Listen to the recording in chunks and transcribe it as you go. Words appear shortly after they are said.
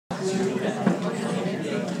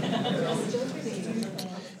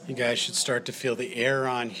You guys should start to feel the air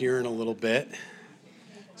on here in a little bit.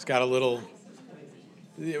 It's got a little,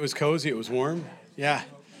 it was cozy, it was warm. Yeah.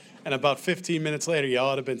 And about 15 minutes later, y'all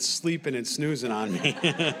would have been sleeping and snoozing on me.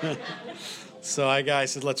 So I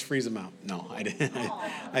said, let's freeze them out. No, I didn't.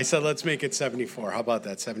 I said, let's make it 74. How about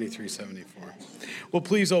that? 73, 74. Well,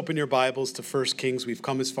 please open your Bibles to 1 Kings. We've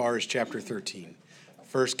come as far as chapter 13.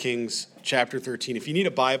 1 Kings chapter 13. If you need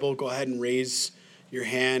a Bible, go ahead and raise your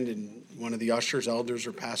hand, and one of the ushers, elders,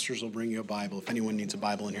 or pastors will bring you a Bible if anyone needs a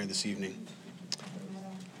Bible in here this evening.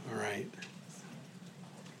 All right.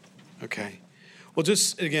 Okay. Well,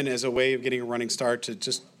 just, again, as a way of getting a running start to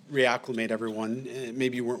just reacclimate everyone,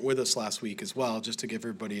 maybe you weren't with us last week as well, just to give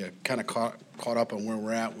everybody a kind of caught up on where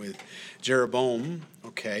we're at with Jeroboam,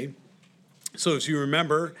 okay? So as you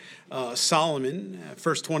remember, Solomon,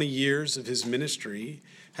 first 20 years of his ministry,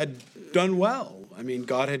 had done well. I mean,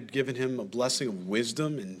 God had given him a blessing of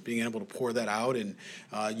wisdom and being able to pour that out and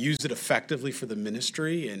use it effectively for the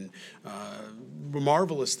ministry, and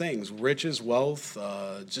marvelous things, riches, wealth,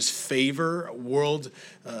 just favor,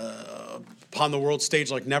 upon the world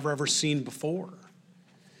stage like never ever seen before.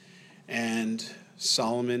 And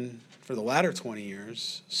Solomon, for the latter 20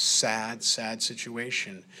 years, sad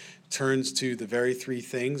situation, turns to the very three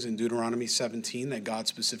things in Deuteronomy 17 that God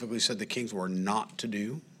specifically said the kings were not to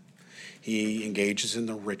do. He engages in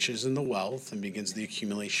the riches and the wealth and begins the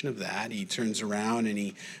accumulation of that. He turns around and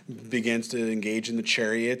he begins to engage in the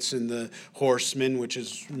chariots and the horsemen, which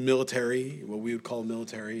is military, what we would call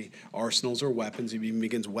military arsenals or weapons. He even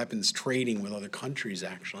begins weapons trading with other countries,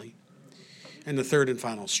 actually. And the third and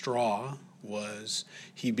final straw was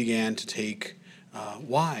he began to take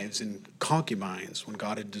wives and concubines when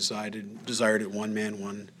God had desired it one man,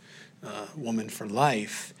 one woman for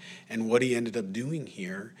life. And what he ended up doing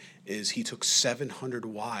here is he took 700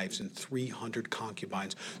 wives and 300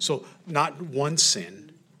 concubines. So not one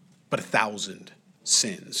sin, but 1,000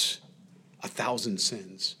 sins. 1,000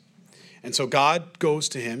 sins. And so God goes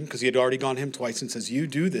to him, because he had already gone to him twice, and says, you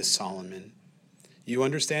do this, Solomon. You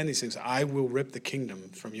understand these things. I will rip the kingdom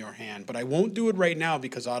from your hand. But I won't do it right now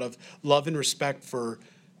because out of love and respect for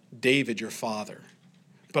David, your father.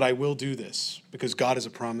 But I will do this because God is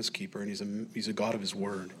a promise keeper, and he's a God of his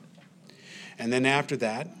word. And then after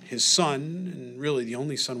that, his son, and really the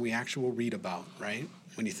only son we actually will read about, right?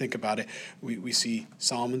 When you think about it, we see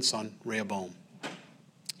Solomon's son, Rehoboam.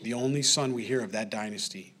 The only son we hear of that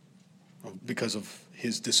dynasty, because of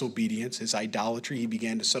his disobedience, his idolatry. He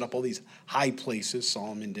began to set up all these high places,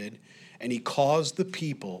 Solomon did, and he caused the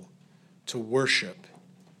people to worship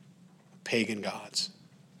pagan gods.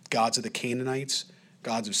 Gods of the Canaanites,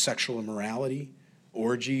 gods of sexual immorality,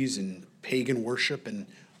 orgies and pagan worship and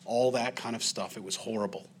all that kind of stuff. It was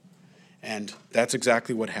horrible. And that's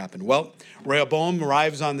exactly what happened. Well, Rehoboam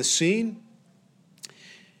arrives on the scene.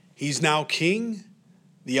 He's now king.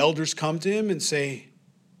 The elders come to him and say,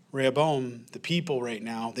 Rehoboam, the people right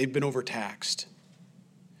now, they've been overtaxed.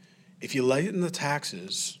 If you lighten the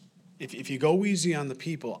taxes, if you go easy on the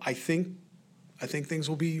people, I think things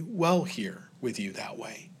will be well here with you that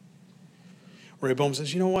way. Rehoboam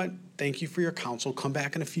says, you know what? Thank you for your counsel. Come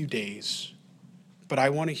back in a few days. But I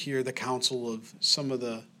want to hear the counsel of some of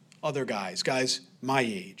the other guys my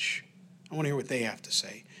age. I want to hear what they have to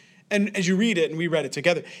say. And as you read it, and we read it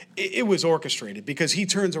together, it was orchestrated because he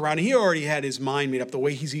turns around and he already had his mind made up the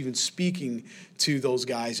way he's even speaking to those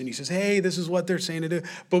guys. And he says, hey, this is what they're saying to do.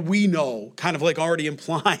 But we know, kind of like already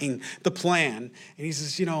implying the plan. And he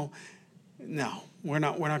says, no, we're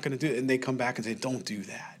not going to do it. And they come back and say, don't do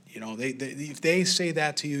that. If they say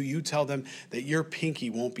that to you, you tell them that your pinky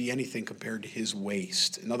won't be anything compared to his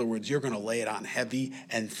waist. In other words, you're going to lay it on heavy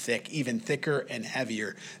and thick, even thicker and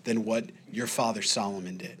heavier than what your father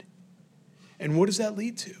Solomon did. And what does that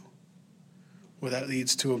lead to? Well, that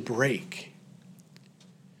leads to a break.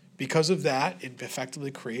 Because of that, it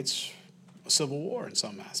effectively creates a civil war in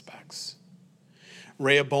some aspects.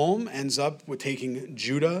 Rehoboam ends up with taking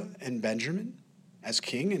Judah and Benjamin as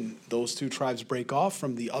king, and those two tribes break off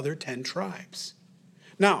from the other 10 tribes.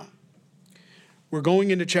 Now, we're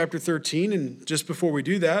going into chapter 13, and just before we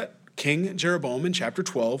do that, King Jeroboam in chapter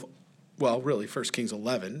 12, 1 Kings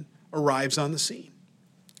 11, arrives on the scene.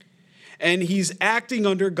 And he's acting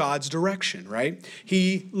under God's direction, right?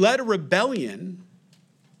 He led a rebellion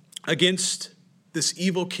against this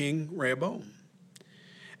evil king, Rehoboam.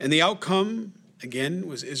 And the outcome, again,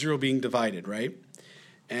 was Israel being divided, right?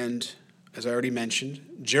 And as I already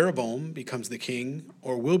mentioned, Jeroboam becomes the king,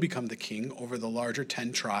 or will become the king, over the larger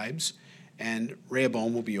 10 tribes, and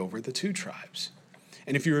Rehoboam will be over the 2 tribes.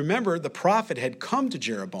 And if you remember, the prophet had come to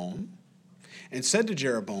Jeroboam and said to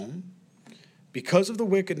Jeroboam, because of the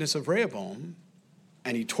wickedness of Rehoboam,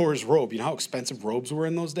 and he tore his robe. You know how expensive robes were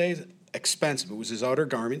in those days? Expensive. It was his outer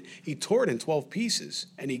garment. He tore it in 12 pieces,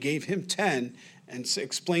 and he gave him 10 and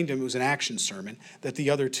explained to him, it was an action sermon, that the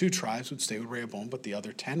other 2 tribes would stay with Rehoboam, but the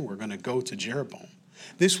other 10 were going to go to Jeroboam.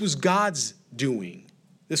 This was God's doing.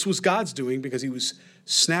 This was God's doing because he was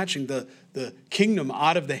snatching the kingdom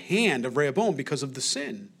out of the hand of Rehoboam because of the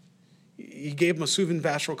sin. He gave him a Susan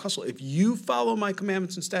vassal counsel. If you follow my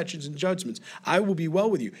commandments and statutes and judgments, I will be well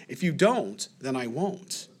with you. If you don't, then I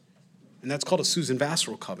won't. And that's called a Susan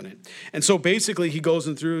vassal covenant. And so basically he goes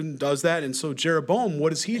in through and does that. And so Jeroboam,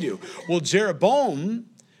 what does he do? Well, Jeroboam,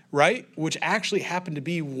 right, which actually happened to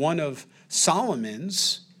be one of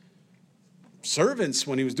Solomon's servants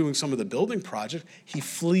when he was doing some of the building project, he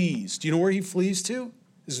flees. Do you know where he flees to?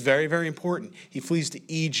 This is very, very important. He flees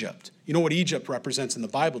to Egypt. You know what Egypt represents in the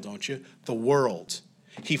Bible, don't you? The world.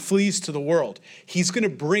 He flees to the world. He's going to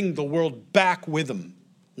bring the world back with him.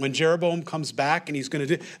 When Jeroboam comes back, and he's going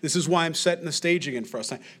to do, this is why I'm setting the stage again for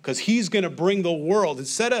us, because he's going to bring the world,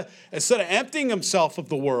 instead of emptying himself of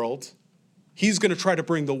the world, he's going to try to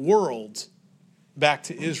bring the world back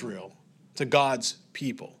to Israel, to God's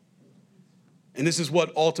people. And this is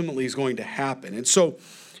what ultimately is going to happen. And so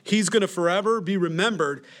he's going to forever be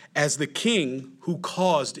remembered as the king who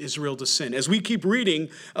caused Israel to sin. As we keep reading,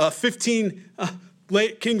 15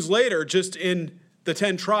 kings later, just in the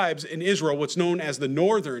 10 tribes in Israel, what's known as the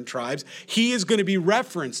northern tribes, he is going to be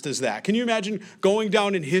referenced as that. Can you imagine going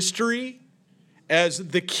down in history as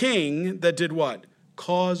the king that did what?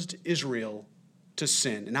 Caused Israel to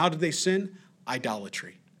sin. And how did they sin?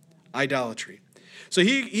 Idolatry. Idolatry. So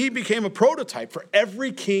he became a prototype for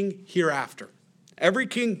every king hereafter. Every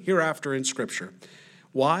king hereafter in Scripture.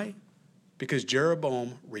 Why? Because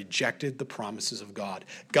Jeroboam rejected the promises of God.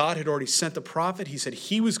 God had already sent the prophet. He said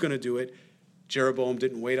he was going to do it. Jeroboam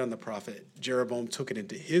didn't wait on the prophet. Jeroboam took it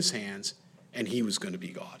into his hands, and he was going to be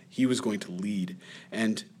God. He was going to lead.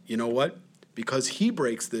 And you know what? Because he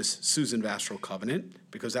breaks this Susan vassal covenant,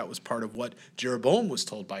 because that was part of what Jeroboam was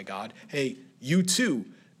told by God, hey, you too,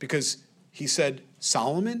 because he said,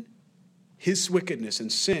 Solomon, his wickedness and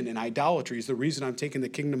sin and idolatry is the reason I'm taking the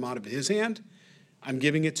kingdom out of his hand. I'm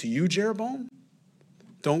giving it to you, Jeroboam.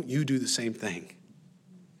 Don't you do the same thing.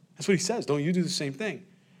 That's what he says. Don't you do the same thing.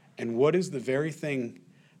 And what is the very thing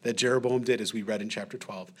that Jeroboam did, as we read in chapter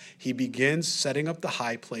 12? He begins setting up the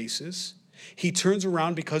high places. He turns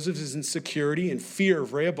around because of his insecurity and fear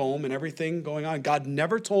of Rehoboam and everything going on. God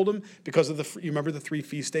never told him, because of you remember the 3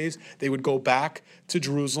 feast days? They would go back to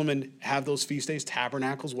Jerusalem and have those feast days,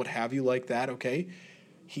 tabernacles, what have you like that, okay?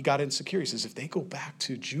 He got insecure. He says, if they go back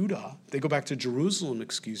to Jerusalem,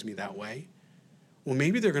 that way, well,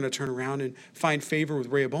 maybe they're going to turn around and find favor with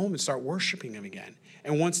Rehoboam and start worshiping him again.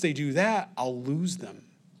 And once they do that, I'll lose them.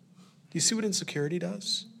 Do you see what insecurity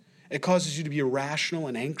does? It causes you to be irrational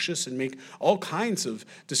and anxious and make all kinds of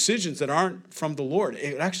decisions that aren't from the Lord.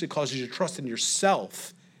 It actually causes you to trust in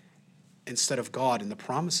yourself instead of God and the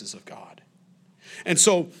promises of God. And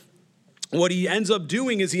so what he ends up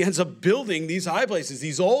doing is he ends up building these high places,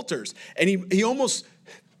 these altars. And he almost,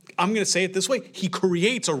 I'm going to say it this way, he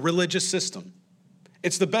creates a religious system.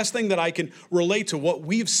 It's the best thing that I can relate to what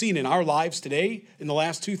we've seen in our lives today in the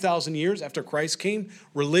last 2,000 years after Christ came.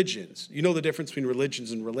 Religions. You know the difference between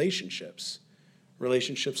religions and relationships.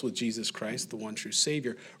 Relationships with Jesus Christ, the one true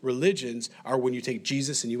Savior. Religions are when you take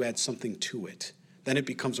Jesus and you add something to it. Then it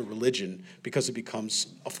becomes a religion because it becomes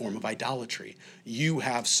a form of idolatry. You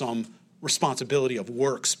have some responsibility of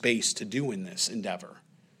works based to do in this endeavor.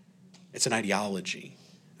 It's an ideology.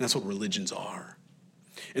 And that's what religions are.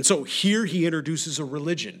 And so here he introduces a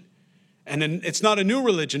religion. And then it's not a new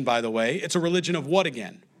religion, by the way. It's a religion of what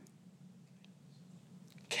again?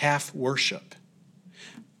 Calf worship.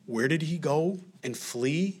 Where did he go and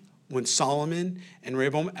flee when Solomon and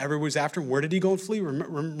Rehoboam, everyone was after him? Where did he go and flee?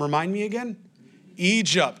 Remind me again?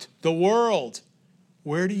 Egypt, the world.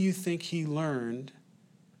 Where do you think he learned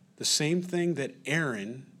the same thing that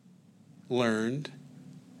Aaron learned?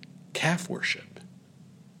 Calf worship.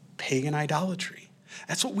 Pagan idolatry.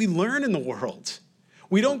 That's what we learn in the world.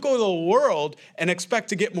 We don't go to the world and expect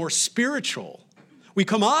to get more spiritual. We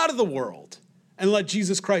come out of the world and let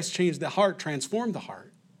Jesus Christ change the heart, transform the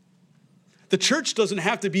heart. The church doesn't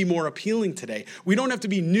have to be more appealing today. We don't have to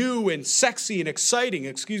be new and sexy and exciting.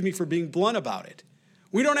 Excuse me for being blunt about it.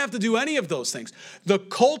 We don't have to do any of those things. The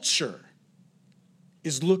culture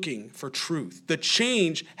is looking for truth. The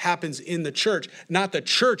change happens in the church, not the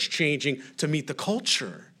church changing to meet the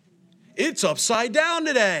culture. It's upside down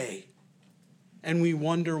today. And we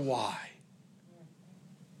wonder why.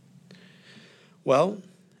 Well,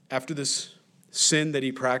 after this sin that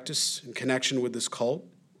he practiced in connection with this cult,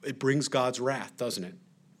 it brings God's wrath, doesn't it?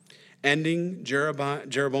 Ending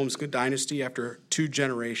Jeroboam's good dynasty after 2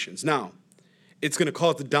 generations. Now, it's going to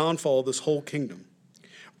cause the downfall of this whole kingdom.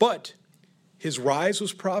 But his rise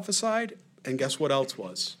was prophesied, and guess what else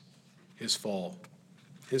was? His fall.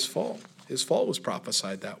 His fall. His fall was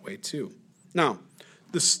prophesied that way too. Now,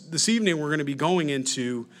 this evening we're going to be going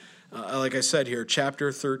into, like I said here,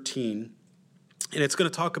 chapter 13. And it's going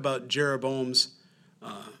to talk about Jeroboam's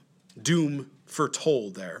doom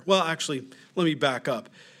foretold there. Well, actually, let me back up.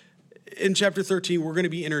 In chapter 13, we're going to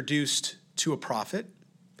be introduced to a prophet,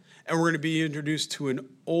 and we're going to be introduced to an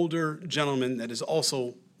older gentleman that is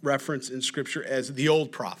also referenced in Scripture as the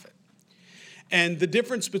old prophet. And the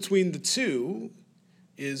difference between the two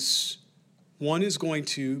is one is going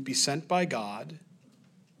to be sent by God.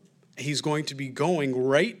 He's going to be going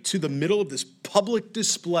right to the middle of this public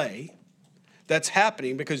display that's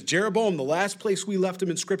happening because Jeroboam, the last place we left him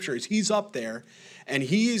in Scripture, is he's up there and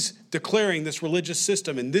he's declaring this religious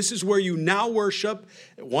system. And this is where you now worship,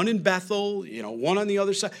 one in Bethel, one on the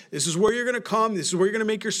other side. This is where you're going to come. This is where you're going to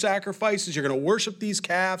make your sacrifices. You're going to worship these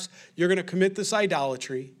calves. You're going to commit this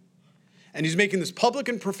idolatry. And he's making this public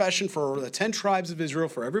and profession for the 10 tribes of Israel,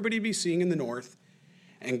 for everybody to be seeing in the north.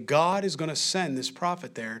 And God is going to send this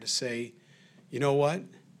prophet there to say, you know what?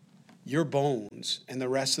 Your bones and the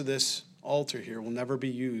rest of this altar here will never be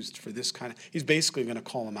used for this kind of, he's basically going to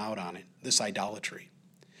call him out on it, this idolatry.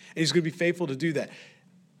 And he's going to be faithful to do that.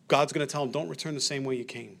 God's going to tell him, don't return the same way you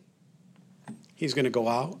came. He's going to go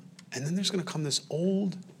out, and then there's going to come this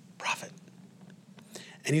old prophet.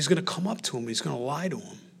 And he's going to come up to him, he's going to lie to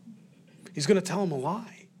him. He's going to tell him a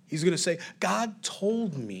lie. He's going to say, God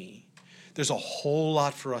told me. There's a whole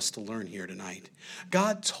lot for us to learn here tonight.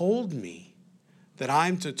 God told me that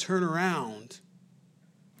I'm to turn around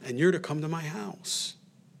and you're to come to my house.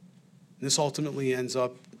 And this ultimately ends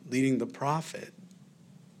up leading the prophet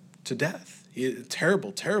to death.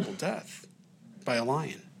 Terrible, terrible death by a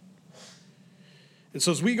lion. And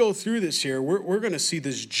so as we go through this here, we're going to see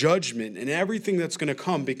this judgment and everything that's going to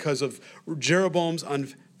come because of Jeroboam's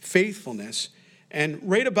unfaithfulness. And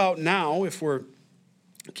right about now, if we're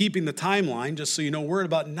keeping the timeline, just so you know, we're at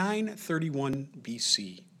about 931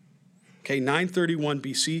 BC. Okay, 931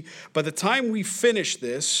 BC. By the time we finish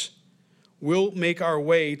this, we'll make our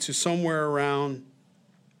way to somewhere around,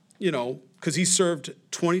 because he served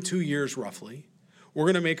 22 years roughly. We're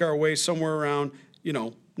going to make our way somewhere around,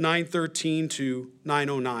 913 to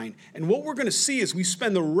 909. And what we're going to see as we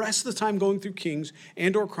spend the rest of the time going through Kings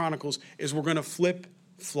and or Chronicles is we're going to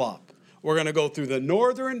flip-flop. We're going to go through the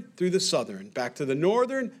northern, through the southern, back to the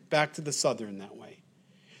northern, back to the southern that way.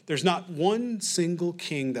 There's not one single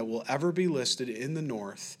king that will ever be listed in the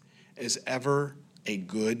north as ever a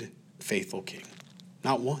good, faithful king.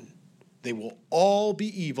 Not one. They will all be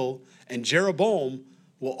evil, and Jeroboam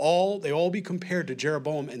they all be compared to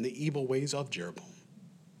Jeroboam and the evil ways of Jeroboam.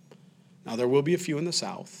 Now, there will be a few in the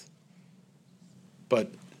south,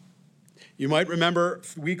 but you might remember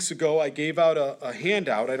weeks ago I gave out a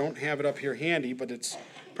handout. I don't have it up here handy, but it's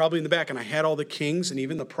probably in the back, and I had all the kings and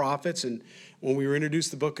even the prophets, and when we were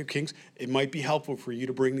introduced to the book of Kings, it might be helpful for you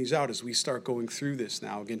to bring these out as we start going through this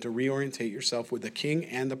now, again, to reorientate yourself with the king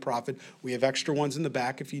and the prophet. We have extra ones in the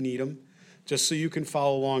back if you need them, just so you can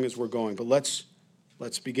follow along as we're going. But let's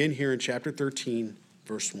begin here in chapter 13,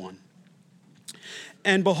 verse 1.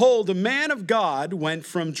 And behold, a man of God went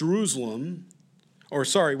from Judah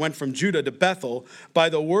to Bethel by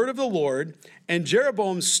the word of the Lord, and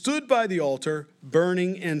Jeroboam stood by the altar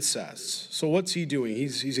burning incense. So what's he doing?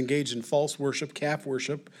 He's engaged in false worship, calf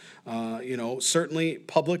worship, certainly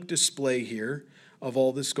public display here of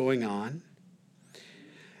all this going on.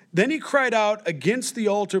 Then he cried out against the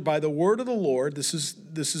altar by the word of the Lord. This is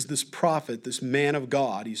this prophet, this man of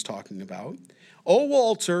God he's talking about. O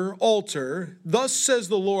altar, altar, thus says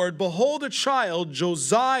the Lord, behold, a child,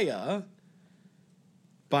 Josiah,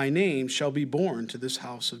 by name, shall be born to this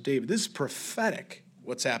house of David. This is prophetic,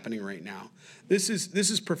 what's happening right now. This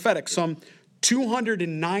is prophetic. Some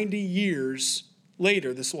 290 years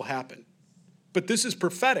later, this will happen. But this is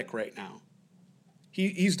prophetic right now.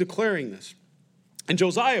 He's declaring this. And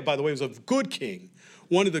Josiah, by the way, was a good king.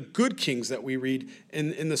 One of the good kings that we read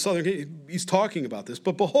in the southern kingdom. He's talking about this.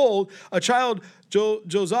 But behold, a child,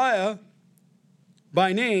 Josiah,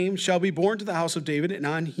 by name, shall be born to the house of David, and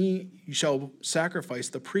on he shall sacrifice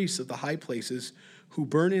the priests of the high places who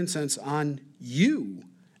burn incense on you,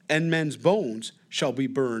 and men's bones shall be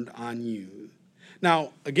burned on you.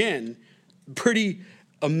 Now, again, pretty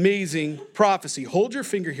amazing prophecy. Hold your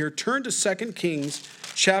finger here. Turn to 2 Kings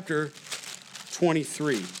chapter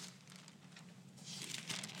 23.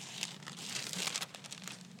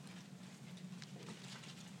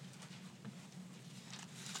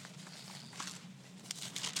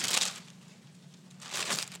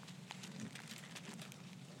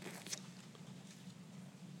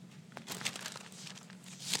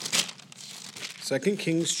 2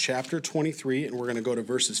 Kings chapter 23, and we're going to go to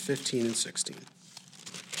verses 15 and 16.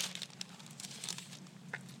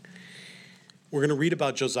 We're going to read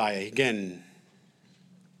about Josiah. Again,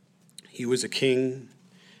 he was a king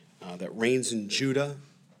that reigns in Judah,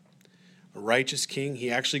 a righteous king.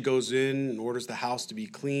 He actually goes in and orders the house to be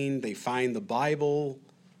cleaned. They find the Bible.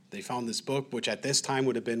 They found this book, which at this time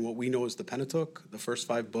would have been what we know as the Pentateuch, the first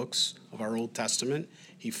 5 books of our Old Testament.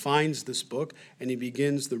 He finds this book, and he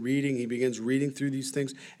begins the reading. He begins reading through these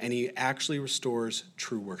things, and he actually restores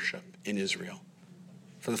true worship in Israel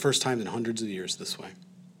for the first time in hundreds of years this way.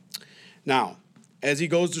 Now, as he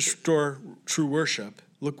goes to restore true worship,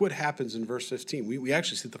 look what happens in verse 15. We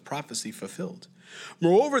actually see the prophecy fulfilled.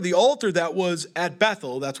 Moreover, the altar that was at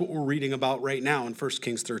Bethel, that's what we're reading about right now in 1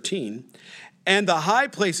 Kings 13, and the high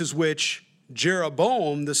places which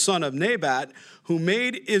Jeroboam, the son of Nebat, who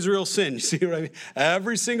made Israel sin. You see what I mean?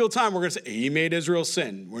 Every single time we're going to say, he made Israel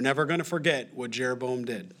sin. We're never going to forget what Jeroboam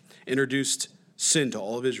did. Introduced sin to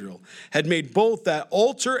all of Israel, had made both that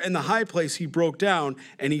altar and the high place he broke down,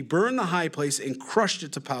 and he burned the high place and crushed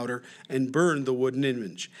it to powder and burned the wooden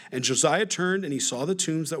image. And Josiah turned and he saw the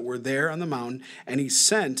tombs that were there on the mountain, and he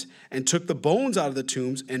sent and took the bones out of the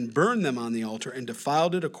tombs and burned them on the altar and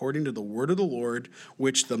defiled it according to the word of the Lord,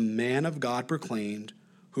 which the man of God proclaimed,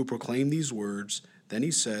 who proclaimed these words. Then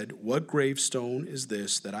he said, what gravestone is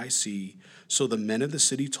this that I see? So the men of the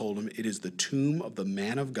city told him, it is the tomb of the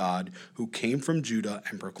man of God who came from Judah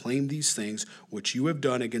and proclaimed these things which you have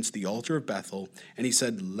done against the altar of Bethel. And he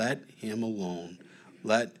said, let him alone.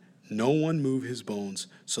 Let no one move his bones.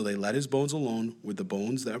 So they let his bones alone with the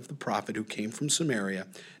bones of the prophet who came from Samaria.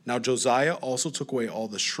 Now Josiah also took away all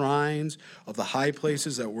the shrines of the high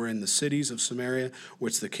places that were in the cities of Samaria,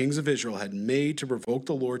 which the kings of Israel had made to provoke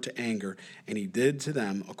the Lord to anger. And he did to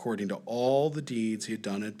them according to all the deeds he had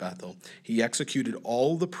done at Bethel. He executed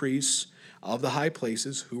all the priests of the high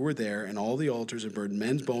places who were there and all the altars and burned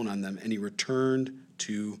men's bone on them. And he returned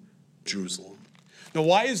to Jerusalem. Now,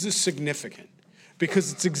 why is this significant?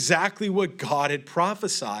 Because it's exactly what God had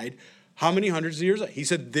prophesied how many hundreds of years later. He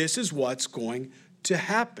said, this is what's going to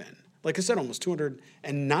happen. Like I said, almost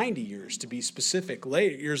 290 years to be specific,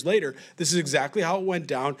 years later, this is exactly how it went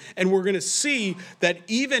down. And we're going to see that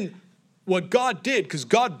even what God did, because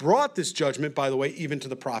God brought this judgment, by the way, even to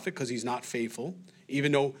the prophet, because he's not faithful,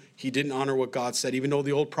 even though he didn't honor what God said, even though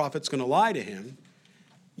the old prophet's going to lie to him.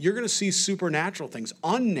 You're going to see supernatural things,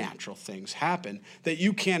 unnatural things happen that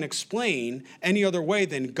you can't explain any other way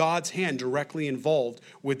than God's hand directly involved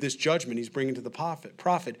with this judgment he's bringing to the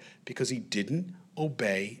prophet because he didn't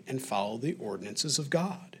obey and follow the ordinances of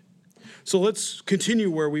God. So let's continue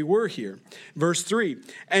where we were here. Verse 3,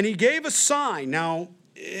 and he gave a sign. Now,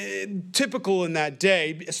 typical in that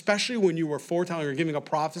day, especially when you were foretelling or giving a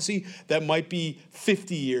prophecy that might be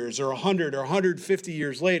 50 years or 100 or 150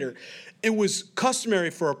 years later, it was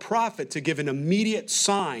customary for a prophet to give an immediate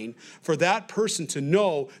sign for that person to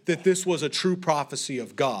know that this was a true prophecy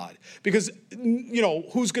of God. Because,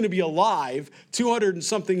 who's going to be alive 200 and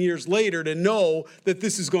something years later to know that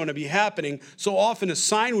this is going to be happening? So often a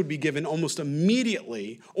sign would be given almost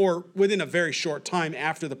immediately or within a very short time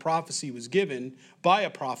after the prophecy was given by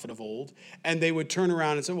a prophet of old. And they would turn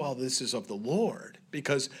around and say, well, this is of the Lord,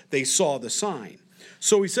 because they saw the sign.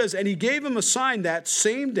 So he says, and he gave him a sign that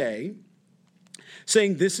same day,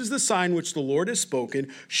 saying, this is the sign which the Lord has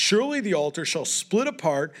spoken. Surely the altar shall split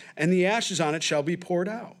apart, and the ashes on it shall be poured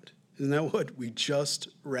out. Isn't that what we just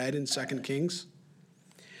read in 2 Kings?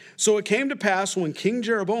 So it came to pass when King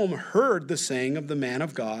Jeroboam heard the saying of the man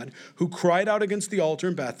of God, who cried out against the altar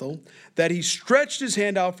in Bethel, that he stretched his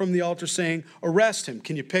hand out from the altar, saying, arrest him.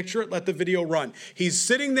 Can you picture it? Let the video run. He's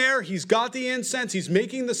sitting there. He's got the incense. He's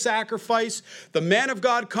making the sacrifice. The man of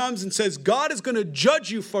God comes and says, God is going to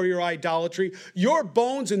judge you for your idolatry. Your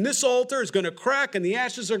bones in this altar is going to crack, and the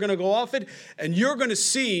ashes are going to go off it, and you're going to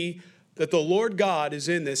see that the Lord God is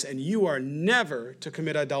in this, and you are never to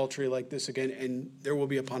commit idolatry like this again, and there will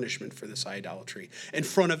be a punishment for this idolatry in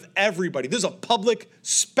front of everybody. This is a public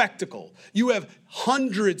spectacle. You have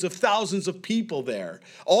hundreds of thousands of people there,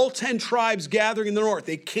 all 10 tribes gathering in the north.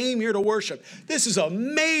 They came here to worship. This is a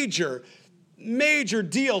major, major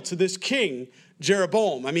deal to this king,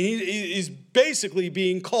 Jeroboam. I mean, he's basically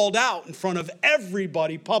being called out in front of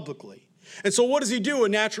everybody publicly. And so what does he do? A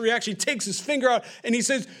natural reaction. He takes his finger out and he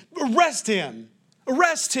says, arrest him,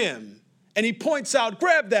 arrest him. And he points out,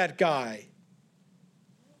 grab that guy.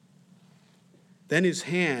 Then his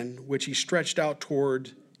hand, which he stretched out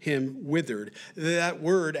toward him, withered. That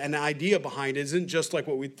word, an idea behind it, isn't just like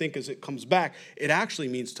what we think as it comes back. It actually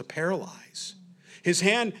means to paralyze. His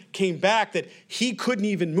hand came back that he couldn't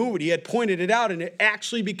even move it. He had pointed it out, and it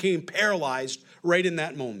actually became paralyzed right in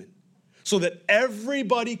that moment, so that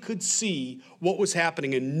everybody could see what was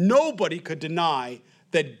happening, and nobody could deny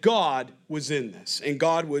that God was in this, and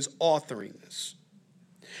God was authoring this.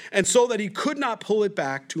 And so that he could not pull it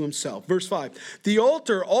back to himself. Verse 5, the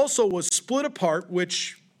altar also was split apart,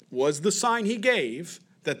 which was the sign he gave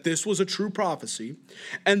that this was a true prophecy,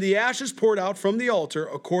 and the ashes poured out from the altar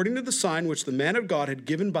according to the sign which the man of God had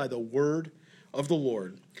given by the word of the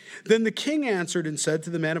Lord. Then the king answered and said to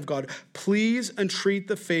the man of God, please entreat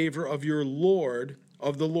the favor of your Lord,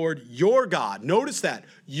 of the Lord your God. Notice that,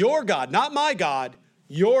 your God, not my God,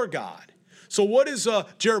 your God. So what is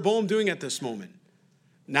Jeroboam doing at this moment?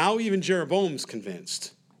 Now even Jeroboam's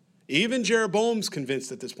convinced. Even Jeroboam's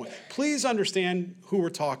convinced at this point. Please understand who we're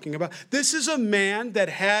talking about. This is a man that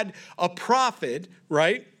had a prophet,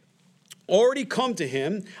 right, already come to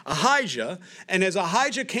him, Ahijah. And as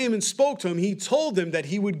Ahijah came and spoke to him, he told him that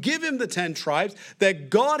he would give him the 10 tribes, that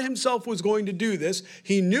God himself was going to do this.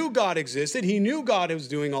 He knew God existed. He knew God was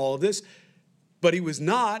doing all of this. But he was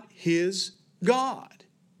not his God.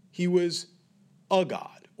 He was a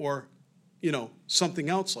God, or something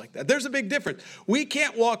else like that. There's a big difference. We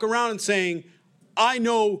can't walk around and saying, I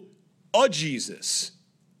know a Jesus.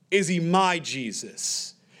 Is he my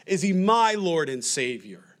Jesus? Is he my Lord and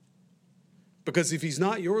Savior? Because if he's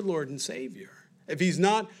not your Lord and Savior, if he's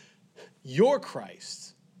not your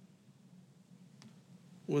Christ,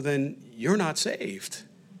 well, then you're not saved.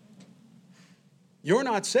 You're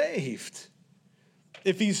not saved.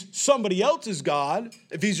 If he's somebody else's God,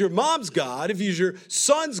 if he's your mom's God, if he's your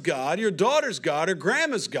son's God, your daughter's God, or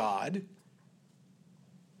grandma's God,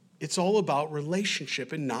 it's all about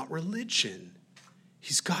relationship and not religion.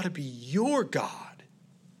 He's got to be your God.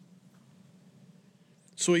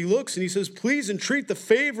 So he looks and he says, please entreat the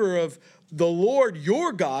favor of the Lord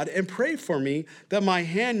your God and pray for me that my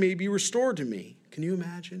hand may be restored to me. Can you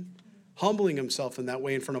imagine? Humbling himself in that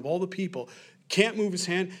way in front of all the people. Can't move his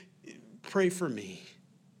hand. Pray for me.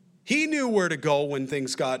 He knew where to go when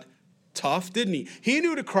things got tough, didn't he? He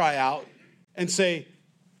knew to cry out and say,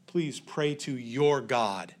 please pray to your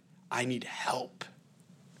God. I need help.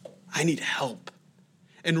 I need help.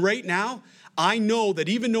 And right now, I know that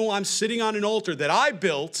even though I'm sitting on an altar that I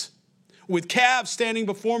built with calves standing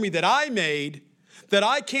before me that I made, that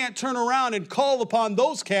I can't turn around and call upon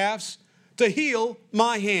those calves to heal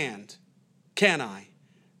my hand. Can I?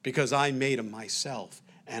 Because I made them myself,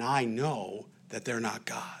 and I know that they're not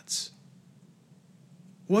God's.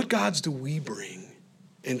 What gods do we bring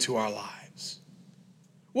into our lives?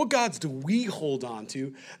 What gods do we hold on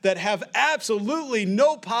to that have absolutely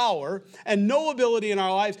no power and no ability in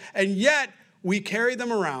our lives, and yet we carry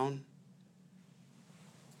them around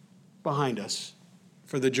behind us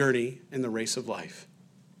for the journey in the race of life?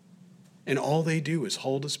 And all they do is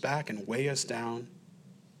hold us back and weigh us down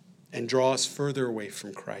and draw us further away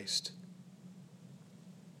from Christ.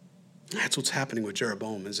 That's what's happening with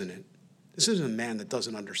Jeroboam, isn't it? This isn't a man that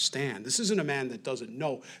doesn't understand. This isn't a man that doesn't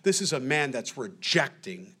know. This is a man that's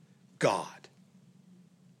rejecting God.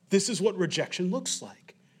 This is what rejection looks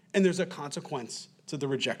like. And there's a consequence to the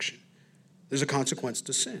rejection. There's a consequence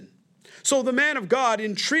to sin. So the man of God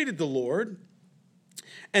entreated the Lord,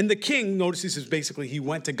 and the king, notice he says basically he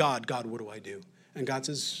went to God. God, what do I do? And God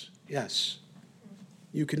says, yes,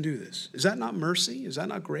 you can do this. Is that not mercy? Is that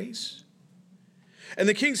not grace? And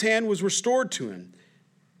the king's hand was restored to him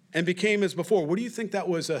and became as before. What do you think that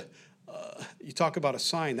was? You talk about a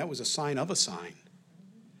sign. That was a sign of a sign.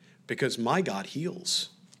 Because my God heals.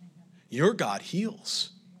 Your God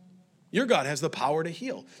heals. Your God has the power to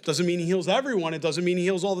heal. Doesn't mean he heals everyone. It doesn't mean he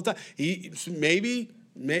heals all the time. He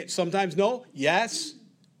sometimes no, yes.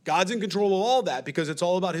 God's in control of all that because it's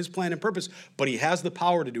all about his plan and purpose. But he has the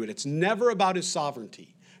power to do it. It's never about his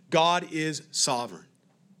sovereignty. God is sovereign.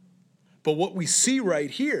 But what we see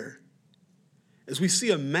right here is we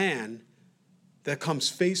see a man that comes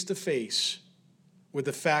face to face with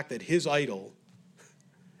the fact that his idol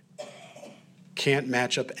can't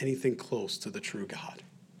match up anything close to the true God.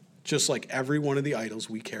 Just like every one of the idols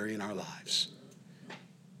we carry in our lives.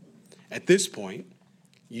 At this point,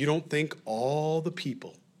 you don't think all the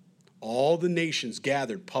people, all the nations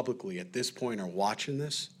gathered publicly at this point are watching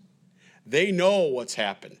this? They know what's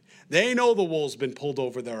happened. They know the wool's been pulled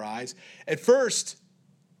over their eyes. At first,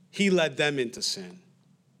 he led them into sin.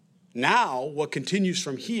 Now, what continues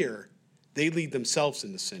from here, they lead themselves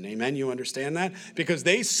into sin. Amen? You understand that? Because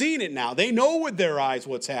they've seen it now. They know with their eyes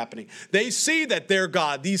what's happening. They see that their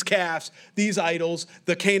God, these calves, these idols,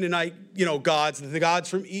 the Canaanite, gods, the gods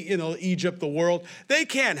from Egypt, the world, they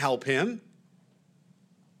can't help him.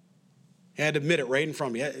 He had to admit it right in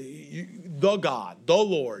front of me. The God, the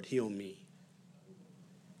Lord, heal me.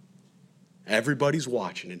 Everybody's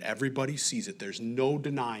watching it. Everybody sees it. There's no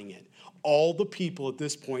denying it. All the people at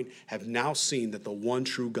this point have now seen that the one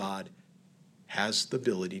true God has the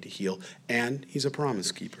ability to heal, and he's a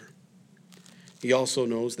promise keeper. He also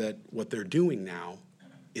knows that what they're doing now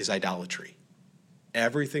is idolatry.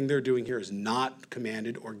 Everything they're doing here is not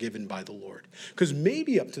commanded or given by the Lord. Because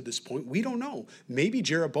maybe up to this point, we don't know. Maybe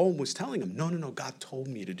Jeroboam was telling him, no, God told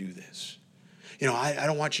me to do this. I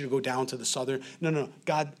don't want you to go down to the southern. No,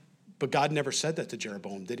 God, but God never said that to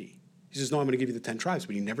Jeroboam, did he? He says, no, I'm going to give you the 10 tribes,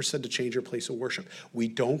 but he never said to change your place of worship. We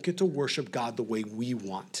don't get to worship God the way we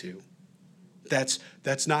want to. That's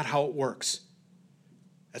not how it works.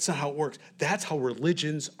 That's not how it works. That's how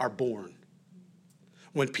religions are born.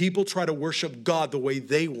 When people try to worship God the way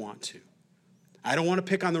they want to. I don't want to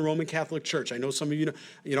pick on the Roman Catholic Church. I know some of you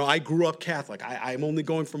know, I grew up Catholic. I'm only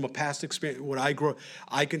going from a past experience. When I grew up,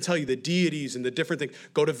 I can tell you the deities and the different things.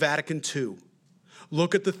 Go to Vatican II.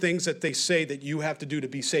 Look at the things that they say that you have to do to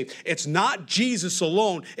be saved. It's not Jesus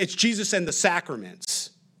alone. It's Jesus and the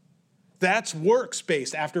sacraments. That's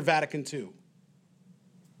works-based after Vatican II.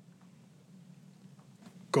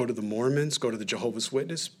 Go to the Mormons. Go to the Jehovah's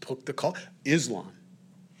Witness. Book the call. Islam.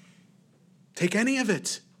 Take any of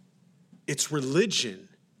it. It's religion.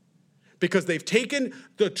 Because they've taken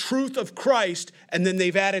the truth of Christ and then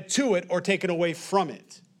they've added to it or taken away from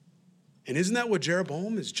it. And isn't that what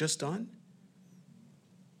Jeroboam has just done?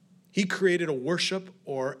 He created a worship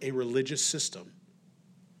or a religious system.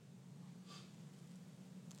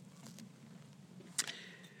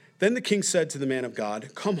 Then the king said to the man of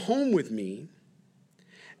God, come home with me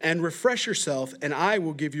and refresh yourself, and I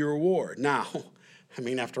will give you a reward. Now,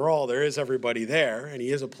 after all, there is everybody there, and he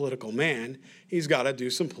is a political man. He's got to do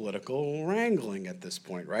some political wrangling at this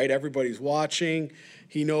point, right? Everybody's watching.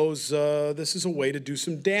 He knows this is a way to do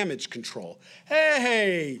some damage control.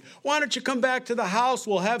 Hey, why don't you come back to the house?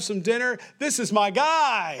 We'll have some dinner. This is my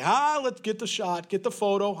guy, huh? Let's get the shot, get the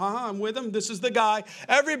photo, huh? I'm with him. This is the guy.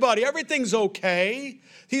 Everybody, everything's okay.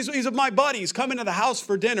 He's my buddy. He's coming to the house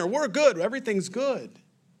for dinner. We're good. Everything's good.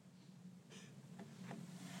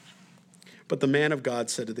 But the man of God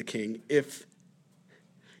said to the king, if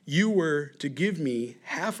you were to give me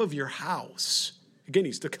half of your house, again,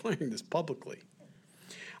 he's declaring this publicly,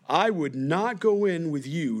 I would not go in with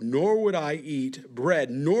you, nor would I eat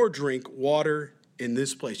bread, nor drink water in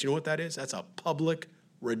this place. You know what that is? That's a public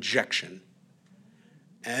rejection.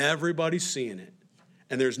 Everybody's seeing it.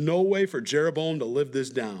 And there's no way for Jeroboam to live this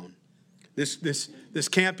down. This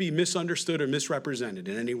can't be misunderstood or misrepresented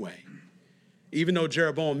in any way. Even though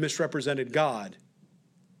Jeroboam misrepresented God,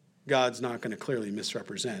 God's not going to clearly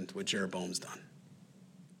misrepresent what Jeroboam's done.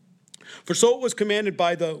 For so it was commanded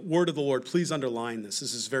by the word of the Lord. Please underline this.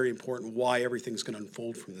 This is very important why everything's going to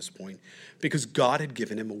unfold from this point. Because God had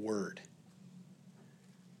given him a word.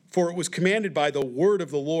 For it was commanded by the word of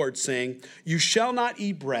the Lord, saying, you shall not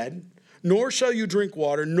eat bread, nor shall you drink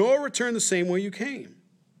water, nor return the same way you came.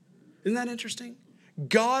 Isn't that interesting?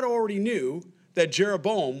 God already knew that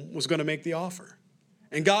Jeroboam was going to make the offer.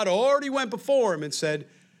 And God already went before him and said,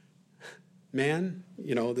 man,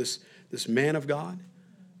 this man of God,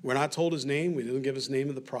 we're not told his name. We didn't give his name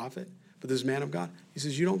of the prophet. But this man of God, he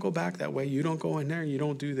says, you don't go back that way. You don't go in there and you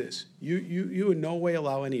don't do this. You in no way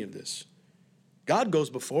allow any of this. God goes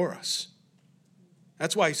before us.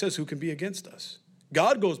 That's why he says, who can be against us?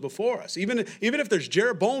 God goes before us. Even if there's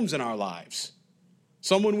Jeroboams in our lives,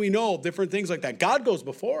 someone we know, different things like that, God goes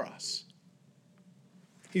before us.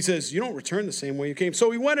 He says, you don't return the same way you came. So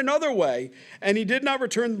he went another way, and he did not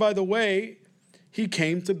return by the way he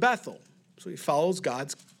came to Bethel. So he follows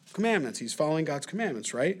God's commandments. He's following God's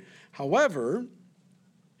commandments, right? However,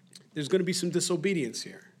 there's going to be some disobedience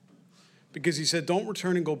here. Because he said, don't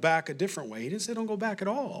return and go back a different way. He didn't say don't go back at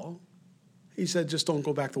all. He said, just don't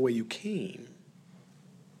go back the way you came.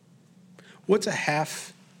 What's a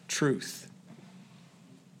half truth?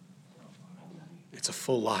 It's a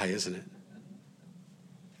full lie, isn't it?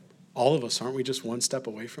 All of us, aren't we just one step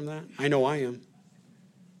away from that? I know I am.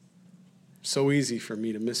 So easy for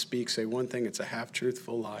me to misspeak, say one thing, it's a half-truth,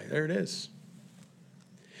 full lie. There it is.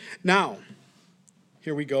 Now,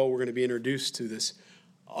 here we go. We're going to be introduced to this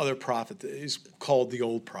other prophet that is called the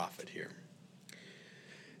old prophet here.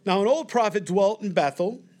 Now, an old prophet dwelt in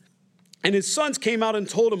Bethel, and his sons came out and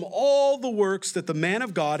told him all the works that the man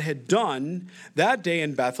of God had done that day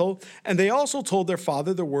in Bethel, and they also told their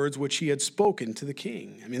father the words which he had spoken to the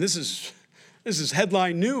king. This is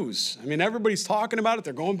headline news. Everybody's talking about it.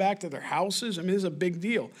 They're going back to their houses. This is a big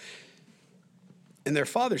deal. And their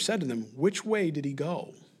father said to them, which way did he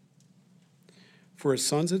go? for his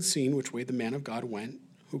sons had seen which way the man of God went,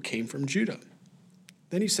 who came from Judah.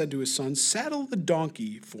 Then he said to his sons, saddle the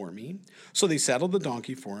donkey for me. So they saddled the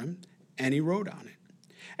donkey for him, and he rode on it.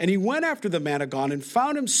 And he went after the man of God and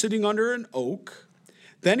found him sitting under an oak.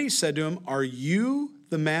 Then he said to him, are you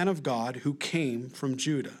the man of God who came from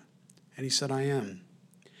Judah? And he said, I am.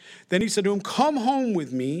 Then he said to him, come home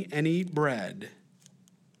with me and eat bread.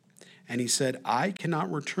 And he said, I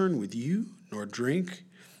cannot return with you, nor drink,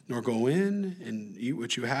 nor go in and eat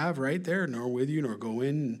what you have right there, nor with you, nor go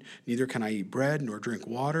in. Neither can I eat bread, nor drink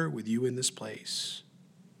water with you in this place.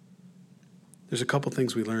 There's a couple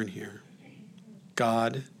things we learn here.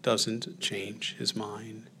 God doesn't change his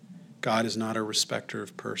mind. God is not a respecter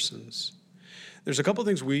of persons. There's a couple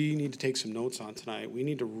things we need to take some notes on tonight. We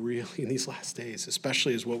need to really, in these last days,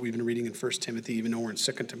 especially as what we've been reading in 1 Timothy, even though we're in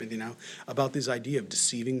 2 Timothy now, about this idea of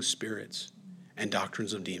deceiving spirits and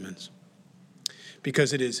doctrines of demons.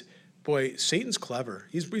 Because it is, boy, Satan's clever.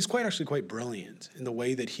 He's quite brilliant in the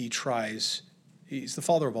way that he tries. He's the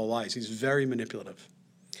father of all lies. He's very manipulative.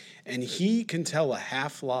 And he can tell a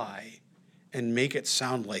half lie and make it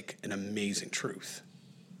sound like an amazing truth.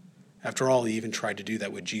 After all, he even tried to do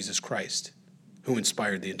that with Jesus Christ, who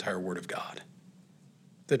inspired the entire Word of God.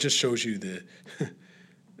 That just shows you the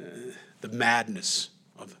madness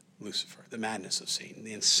of Lucifer, the madness of Satan,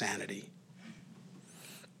 the insanity.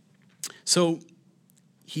 So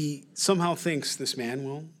he somehow thinks, this man,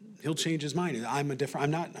 well, he'll change his mind. I'm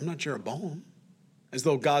not Jeroboam. As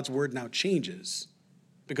though God's word now changes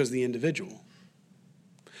because of the individual.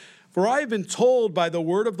 For I have been told by the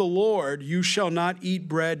word of the Lord, you shall not eat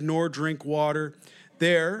bread nor drink water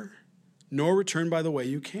there, nor return by the way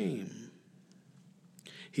you came.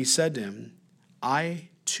 He said to him, I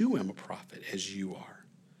too am a prophet as you are.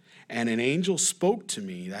 And an angel spoke to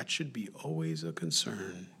me. That should be always a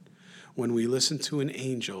concern when we listen to an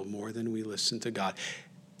angel more than we listen to God.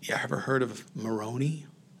 You ever heard of Moroni?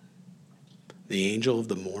 The angel of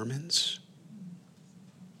the Mormons?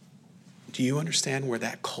 Do you understand where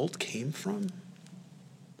that cult came from?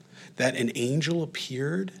 That an angel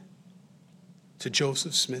appeared to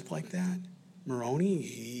Joseph Smith like that? Moroni,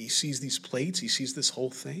 he sees these plates, he sees this whole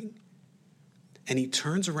thing, and he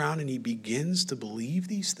turns around and he begins to believe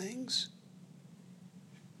these things.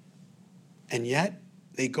 And yet,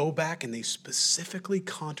 they go back and they specifically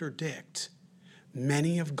contradict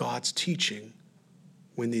many of God's teaching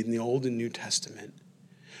in the Old and New Testament.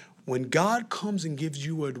 When God comes and gives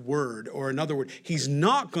you a word, or another word, he's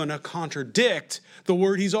not going to contradict the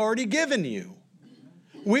word he's already given you.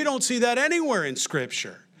 We don't see that anywhere in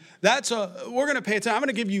Scripture. We're going to pay attention. I'm going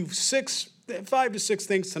to give you 5 to 6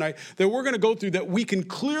 things tonight that we're going to go through that we can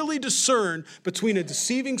clearly discern between a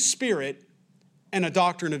deceiving spirit and a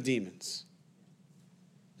doctrine of demons.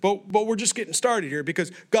 But we're just getting started here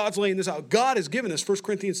because God's laying this out. God has given us 1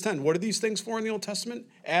 Corinthians 10. What are these things for in the Old Testament?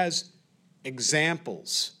 As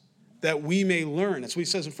examples that we may learn. That's what he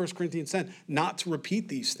says in 1 Corinthians 10, not to repeat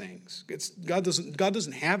these things. God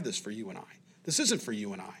doesn't have this for you and I. This isn't for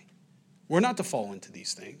you and I. We're not to fall into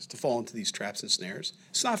these things, to fall into these traps and snares.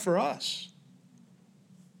 It's not for us.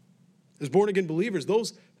 As born-again believers,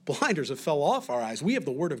 those blinders have fell off our eyes. We have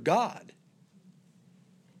the Word of God.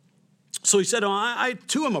 So he said, I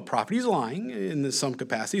too am a prophet. He's lying in some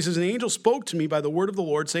capacity. He says, an angel spoke to me by the word of the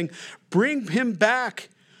Lord, saying, bring him back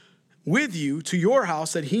with you to your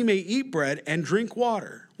house that he may eat bread and drink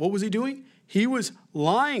water. What was he doing? He was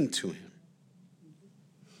lying to him.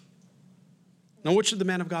 Now, what should the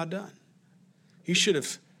man of God done? He should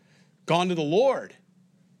have gone to the Lord.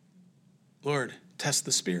 Lord, test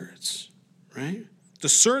the spirits, right?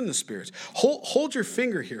 Discern the spirits. Hold your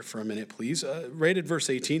finger here for a minute, please, right at verse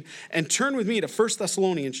 18, and turn with me to 1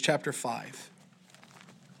 Thessalonians chapter 5.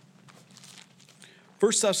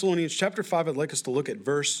 1 Thessalonians chapter 5, I'd like us to look at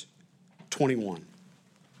verse 21.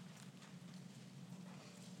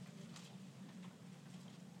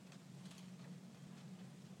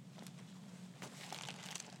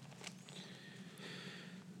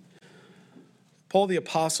 Paul the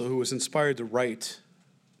apostle, who was inspired to write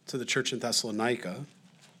to the church in Thessalonica,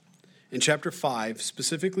 in chapter 5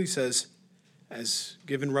 specifically says, as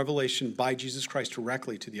given revelation by Jesus Christ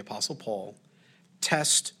directly to the apostle Paul,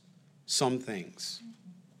 test some things.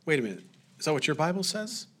 Wait a minute. Is that what your Bible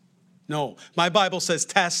says? No. My Bible says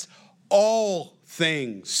test all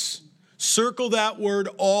things. Circle that word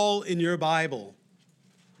all in your Bible.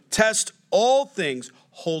 Test all things.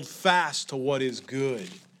 Hold fast to what is good.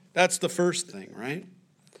 That's the first thing, right?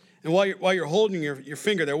 And while you're holding your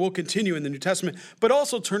finger there, we'll continue in the New Testament. But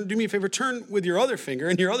also do me a favor, turn with your other finger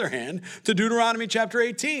in your other hand to Deuteronomy chapter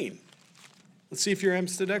 18. Let's see if you're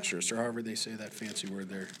ambidextrous, or however they say that fancy word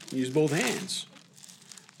there. Use both hands.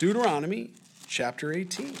 Deuteronomy chapter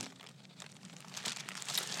 18.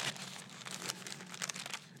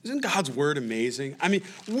 Isn't God's word amazing? I mean,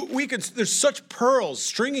 there's such pearls,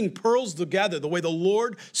 stringing pearls together, the way the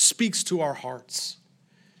Lord speaks to our hearts.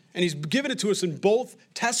 And he's given it to us in both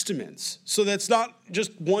testaments. So that's not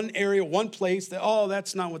just one area, one place that,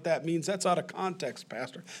 that's not what that means. That's out of context,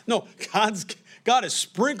 Pastor. No, God has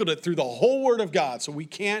sprinkled it through the whole word of God. So we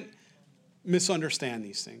can't misunderstand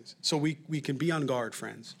these things. So we can be on guard,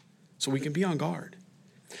 friends. So we can be on guard.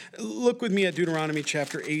 Look with me at Deuteronomy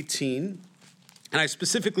chapter 18. And I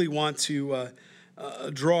specifically want to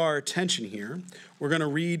draw our attention here. We're going to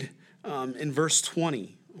read in verse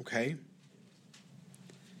 20, okay?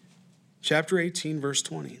 Chapter 18, verse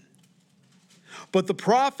 20. But the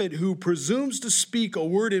prophet who presumes to speak a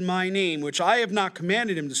word in my name, which I have not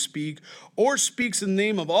commanded him to speak, or speaks in the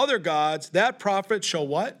name of other gods, that prophet shall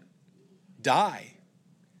what? Die.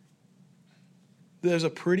 There's a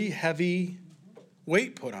pretty heavy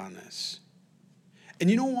weight put on this. And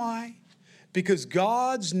you know why? Because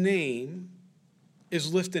God's name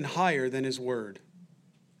is lifted higher than his word.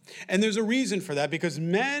 And there's a reason for that, because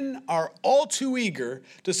men are all too eager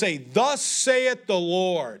to say, "Thus saith the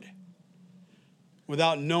Lord,"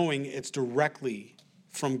 without knowing it's directly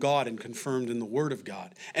from God and confirmed in the word of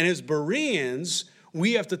God. And as Bereans,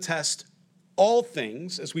 we have to test all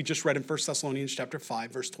things, as we just read in 1 Thessalonians chapter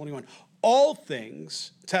 5, verse 21. All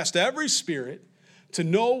things, test every spirit, to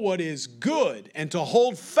know what is good and to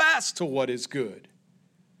hold fast to what is good,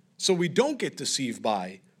 so we don't get deceived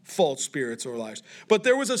by false spirits or liars. But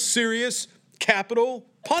there was a serious capital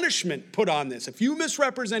punishment put on this. If you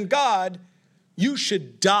misrepresent God, you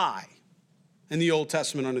should die in the Old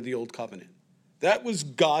Testament under the Old Covenant. That was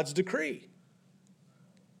God's decree.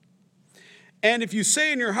 And if you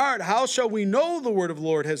say in your heart, "How shall we know the word of the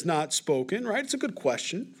Lord has not spoken?" Right? It's a good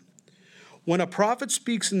question. When a prophet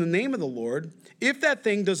speaks in the name of the Lord, if that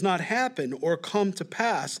thing does not happen or come to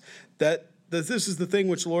pass, that this is the thing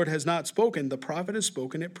which the Lord has not spoken, the prophet has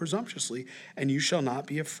spoken it presumptuously, and you shall not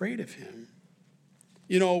be afraid of him.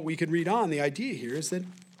 You know, we could read on. The idea here is that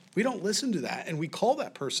we don't listen to that, and we call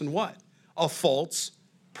that person what? A false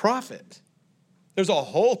prophet. There's a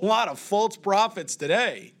whole lot of false prophets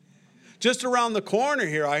today. Just around the corner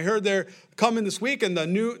here, I heard they're coming this week, and the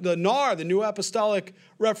New Apostolic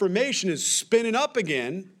Reformation, is spinning up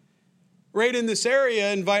again right in this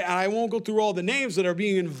area. And I won't go through all the names that are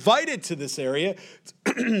being invited to this area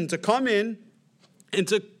to come in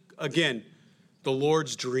into, again, the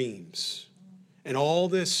Lord's dreams and all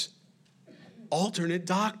this alternate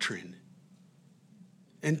doctrine,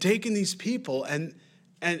 and taking these people and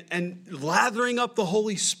lathering up the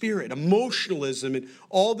Holy Spirit, emotionalism, and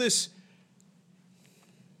all this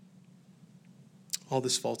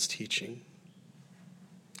false teaching.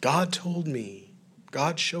 God told me,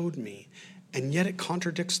 God showed me, and yet it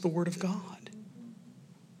contradicts the word of God.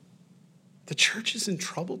 The church is in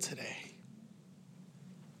trouble today.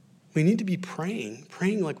 We need to be praying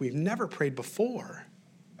like we've never prayed before,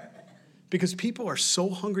 because people are so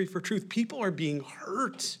hungry for truth. People are being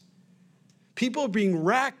hurt. People are being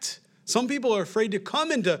wrecked. Some people are afraid to come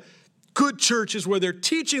into good churches where they're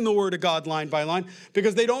teaching the word of God line by line,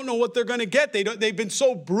 because they don't know what they're going to get. They've been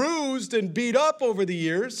so bruised and beat up over the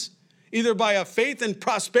years, either by a faith and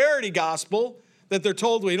prosperity gospel, that they're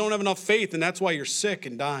told, well, you don't have enough faith and that's why you're sick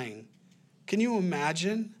and dying. Can you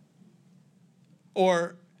imagine?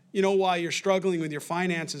 Or, why you're struggling with your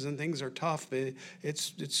finances and things are tough.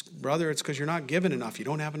 It's because you're not giving enough. You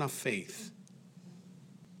don't have enough faith.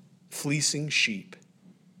 Fleecing sheep.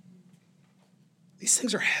 These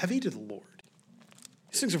things are heavy to the Lord.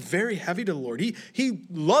 These things are very heavy to the Lord. He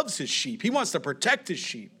loves his sheep. He wants to protect his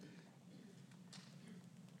sheep.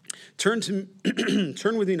 Turn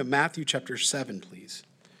with me to Matthew chapter 7, please.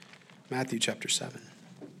 Matthew chapter 7.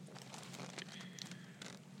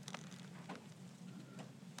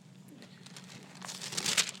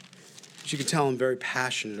 As you can tell, I'm very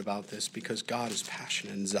passionate about this, because God is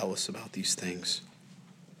passionate and zealous about these things.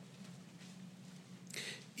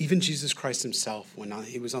 Even Jesus Christ himself, when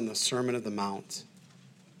he was on the Sermon of the Mount,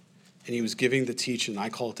 and he was giving the teaching, I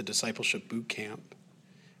call it the discipleship boot camp,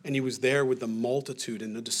 and he was there with the multitude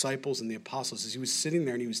and the disciples and the apostles. As he was sitting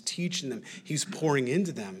there and he was teaching them, he was pouring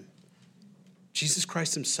into them. Jesus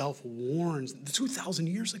Christ himself warns, 2,000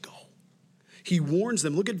 years ago, he warns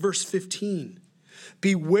them. Look at verse 15.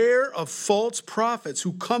 Beware of false prophets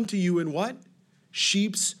who come to you in what?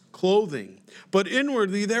 Sheep's clothing. But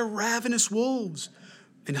inwardly they're ravenous wolves.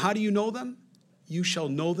 And how do you know them? You shall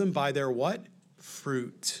know them by their what?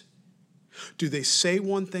 Fruit. Do they say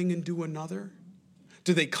one thing and do another?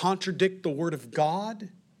 Do they contradict the word of God?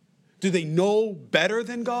 Do they know better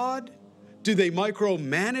than God? Do they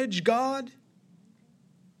micromanage God?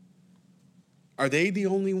 Are they the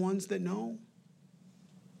only ones that know?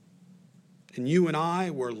 And you and I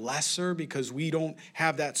were lesser because we don't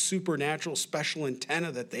have that supernatural special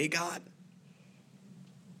antenna that they got?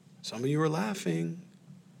 Some of you are laughing,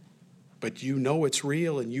 but you know it's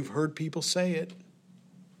real and you've heard people say it.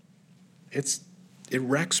 It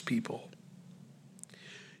wrecks people.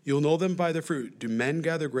 You'll know them by their fruit. Do men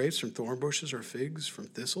gather grapes from thorn bushes or figs from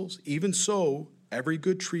thistles? Even so, every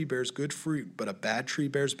good tree bears good fruit, but a bad tree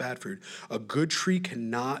bears bad fruit. A good tree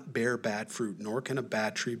cannot bear bad fruit, nor can a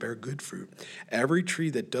bad tree bear good fruit. Every tree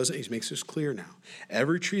that doesn't, he makes this clear now,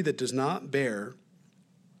 every tree that does not bear,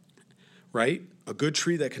 right? A good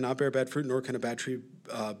tree that cannot bear bad fruit, nor can a bad tree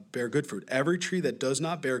bear good fruit. Every tree that does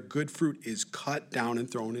not bear good fruit is cut down and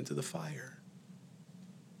thrown into the fire.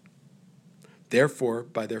 Therefore,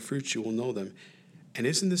 by their fruits you will know them. And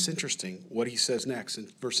isn't this interesting, what he says next in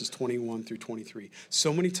verses 21 through 23?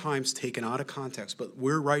 So many times taken out of context, but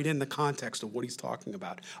we're right in the context of what he's talking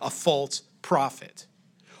about. A false prophet.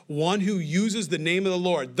 One who uses the name of the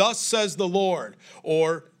Lord. Thus says the Lord.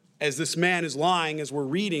 Or, as this man is lying, as we're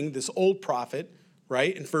reading this old prophet,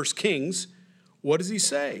 right, in 1 Kings, what does he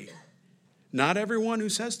say? Not everyone who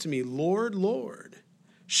says to me, Lord, Lord,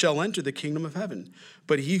 shall enter the kingdom of heaven,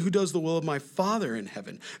 but he who does the will of my Father in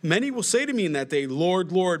heaven. Many will say to me in that day,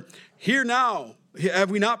 Lord, Lord, hear now, have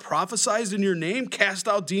we not prophesied in your name, cast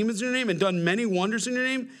out demons in your name, and done many wonders in your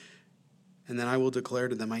name? And then I will declare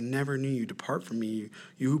to them, I never knew you. Depart from me,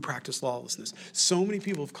 you who practice lawlessness. So many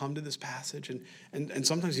people have come to this passage and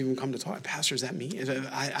sometimes even come to talk, Pastor, is that me?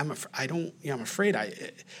 I'm afraid.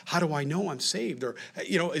 How do I know I'm saved? Or,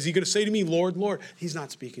 is he going to say to me, Lord, Lord? He's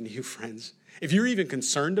not speaking to you, friends. If you're even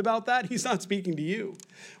concerned about that, he's not speaking to you.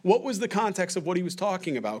 What was the context of what he was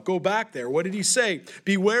talking about? Go back there. What did he say?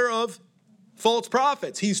 Beware of false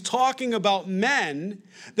prophets. He's talking about men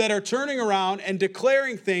that are turning around and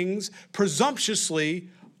declaring things presumptuously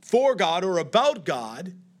for God or about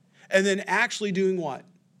God, and then actually doing what?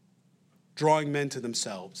 Drawing men to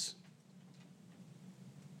themselves.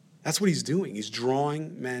 That's what he's doing. He's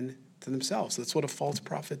drawing men to themselves. That's what a false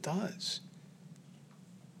prophet does.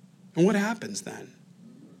 And what happens then?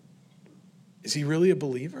 Is he really a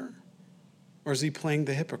believer? Or is he playing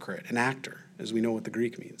the hypocrite, an actor, as we know what the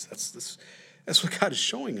Greek means? That's what God is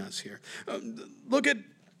showing us here. Look at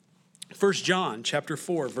 1 John chapter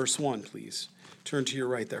 4, verse 1, please. Turn to your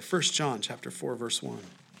right there. 1 John chapter 4, verse 1.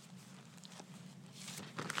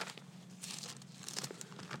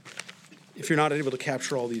 If you're not able to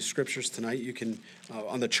capture all these scriptures tonight, you can,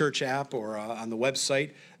 on the church app or on the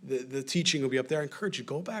website, the teaching will be up there. I encourage you,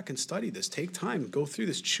 go back and study this. Take time, go through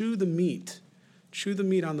this. Chew the meat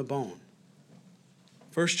on the bone.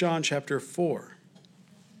 1 John chapter 4.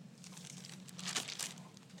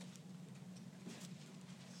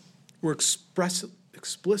 We're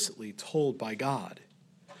explicitly told by God,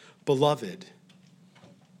 beloved,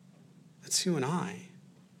 that's you and I.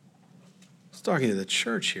 He's talking to the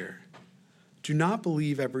church here. Do not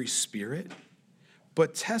believe every spirit,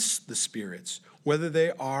 but test the spirits, whether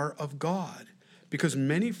they are of God, because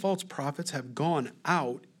many false prophets have gone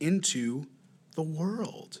out into the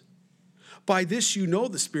world. By this you know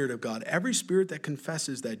the Spirit of God. Every spirit that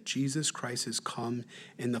confesses that Jesus Christ has come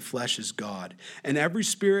in the flesh is God. And every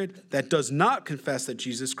spirit that does not confess that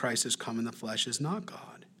Jesus Christ has come in the flesh is not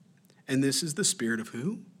God. And this is the spirit of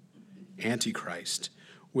who? Antichrist,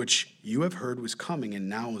 which you have heard was coming and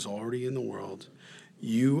now is already in the world.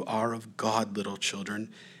 You are of God, little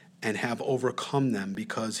children, and have overcome them,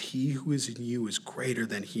 because he who is in you is greater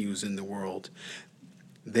than he who is in the world.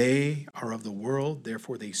 They are of the world,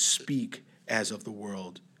 therefore they speak as of the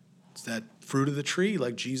world. It's that fruit of the tree,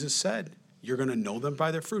 like Jesus said. You're going to know them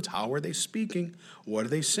by their fruits. How are they speaking? What are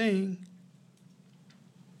they saying?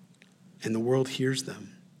 And the world hears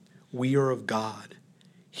them. We are of God.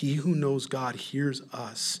 He who knows God hears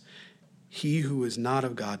us. He who is not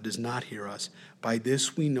of God does not hear us. By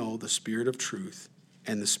this we know the spirit of truth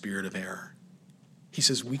and the spirit of error. He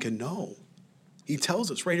says we can know. He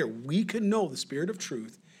tells us right here, we can know the spirit of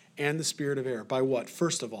truth and the spirit of error. By what?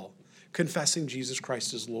 First of all, confessing Jesus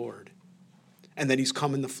Christ as Lord, and that he's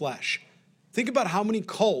come in the flesh. Think about how many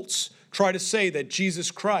cults try to say that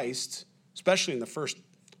Jesus Christ, especially in the first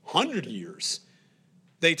 100 years,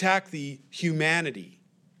 they attack the humanity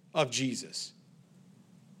of Jesus.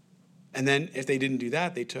 And then if they didn't do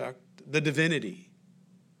that, they took the divinity.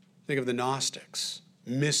 Think of the Gnostics,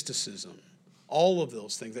 mysticism, all of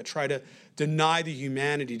those things that try to deny the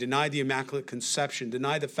humanity, deny the Immaculate Conception,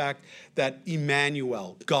 deny the fact that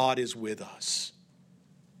Emmanuel, God is with us.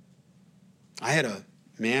 I had a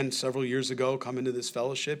man several years ago come into this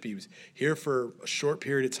fellowship. He was here for a short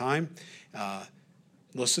period of time.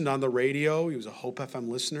 Listened on the radio. He was a Hope FM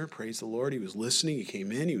listener. Praise the Lord. He was listening. He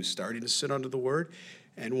came in. He was starting to sit under the word.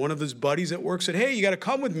 And one of his buddies at work said, hey, you got to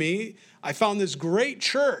come with me. I found this great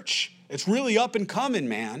church. It's really up and coming,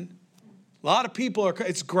 man. A lot of people are,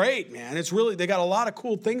 it's great, man. It's really, they got a lot of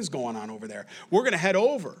cool things going on over there. We're going to head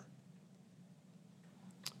over.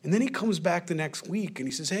 And then he comes back the next week and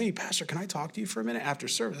he says, hey, Pastor, can I talk to you for a minute after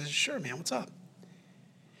service? I said, sure, man, what's up?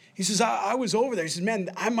 He says, I was over there. He says, man,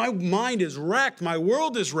 my mind is wrecked. My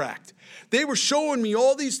world is wrecked. They were showing me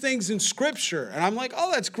all these things in Scripture. And I'm like,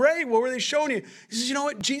 oh, that's great. What were they showing you? He says, you know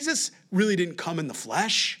what? Jesus really didn't come in the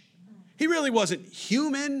flesh. He really wasn't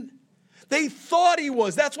human. They thought he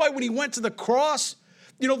was. That's why when he went to the cross,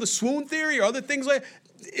 you know, the swoon theory or other things like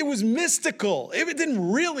that, it was mystical. It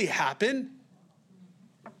didn't really happen.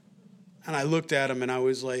 And I looked at him and I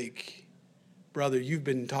was like, brother, you've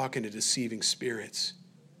been talking to deceiving spirits.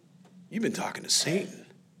 You've been talking to Satan,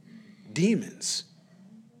 demons.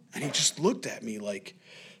 And he just looked at me like,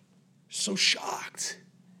 so shocked.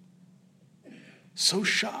 So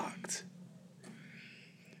shocked.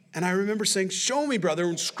 And I remember saying, show me, brother,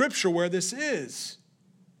 in Scripture where this is.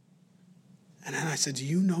 And then I said, do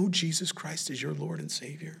you know Jesus Christ is your Lord and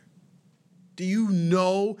Savior? Do you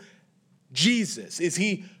know Jesus? Is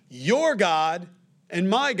he your God and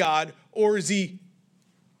my God, or is he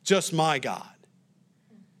just my God?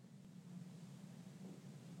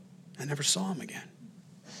 I never saw him again.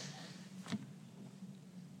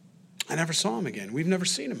 I never saw him again. We've never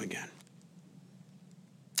seen him again.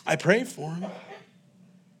 I prayed for him.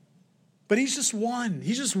 But he's just one.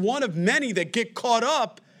 He's just one of many that get caught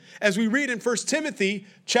up, as we read in 1 Timothy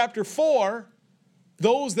chapter 4,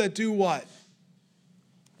 those that do what?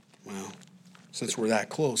 Well, since we're that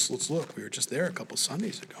close, let's look. We were just there a couple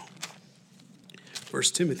Sundays ago. 1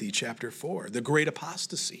 Timothy chapter 4, the great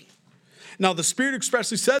apostasy. Now, the Spirit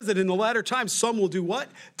expressly says that in the latter times, some will do what?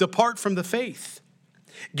 Depart from the faith,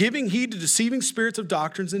 giving heed to deceiving spirits of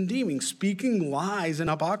doctrines and demons, speaking lies and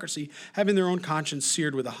hypocrisy, having their own conscience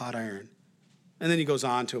seared with a hot iron. And then he goes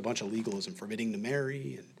on to a bunch of legalism, forbidding to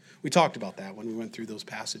marry. And we talked about that when we went through those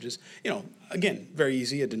passages. You know, again, very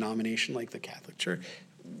easy, a denomination like the Catholic Church.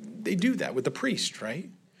 They do that with the priest, right?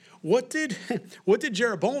 What did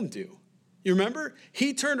Jeroboam do? You remember?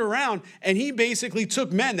 He turned around and he basically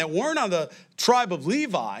took men that weren't on the tribe of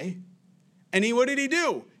Levi. And what did he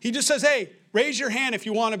do? He just says, hey, raise your hand if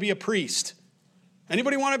you want to be a priest.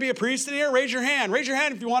 Anybody want to be a priest in here? Raise your hand. Raise your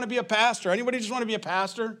hand if you want to be a pastor. Anybody just want to be a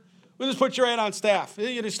pastor? We'll just put your head on staff.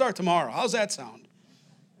 You start tomorrow. How's that sound?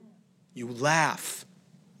 You laugh.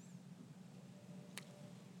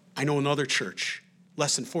 I know another church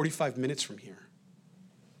less than 45 minutes from here.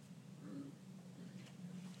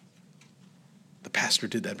 The pastor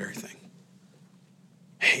did that very thing.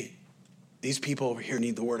 Hey, these people over here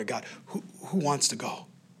need the word of God. Who wants to go?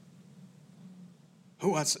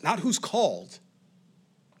 Who wants? Not who's called.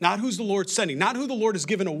 Not who's the Lord sending. Not who the Lord has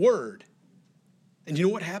given a word. And you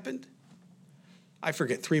know what happened? I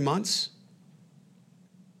forget, 3 months.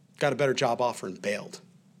 Got a better job offer and bailed.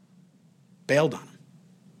 Bailed on him.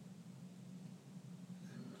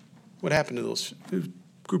 What happened to those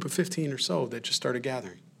group of 15 or so that just started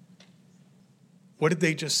gathering? What did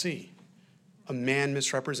they just see? A man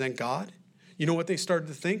misrepresent God? You know what they started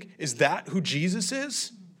to think? Is that who Jesus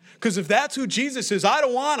is? Because if that's who Jesus is, I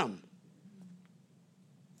don't want him.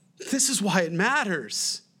 This is why it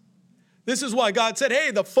matters. This is why God said,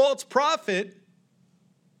 hey, the false prophet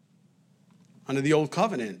under the old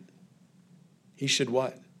covenant, he should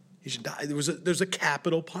what? He should die. There's a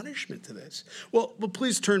capital punishment to this. Well,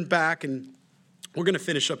 please turn back, and we're going to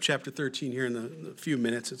finish up chapter 13 here in the few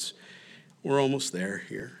minutes. We're almost there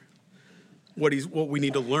here. What we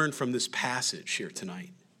need to learn from this passage here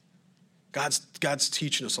tonight. God's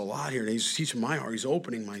teaching us a lot here, and he's teaching my heart. He's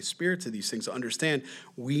opening my spirit to these things to understand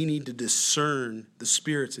we need to discern the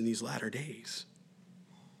spirits in these latter days.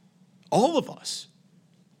 All of us.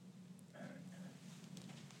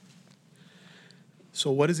 So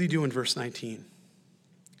what does he do in verse 19?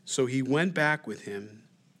 So he went back with him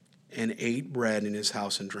and ate bread in his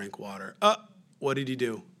house and drank water. What did he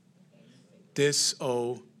do?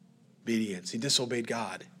 Disobedience. He disobeyed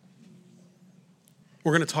God.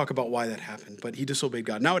 We're going to talk about why that happened, but he disobeyed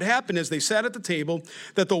God. Now it happened as they sat at the table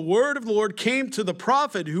that the word of the Lord came to the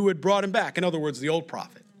prophet who had brought him back. In other words, the old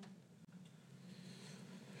prophet.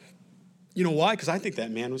 You know why? Because I think that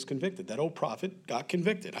man was convicted. That old prophet got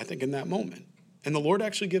convicted, I think, in that moment. And the Lord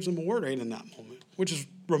actually gives him a word right in that moment, which is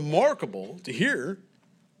remarkable to hear.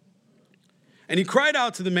 And he cried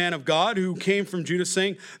out to the man of God who came from Judah,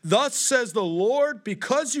 saying, thus says the Lord,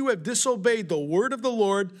 because you have disobeyed the word of the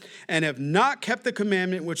Lord and have not kept the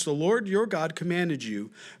commandment which the Lord your God commanded you,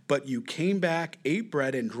 but you came back, ate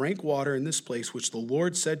bread, and drank water in this place, which the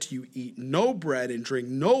Lord said to you, eat no bread and drink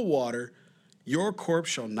no water, your corpse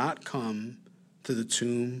shall not come to the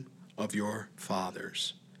tomb of your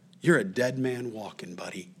fathers. You're a dead man walking,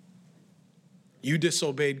 buddy. You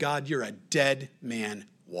disobeyed God, you're a dead man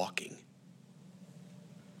walking.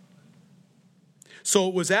 So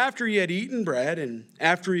it was after he had eaten bread and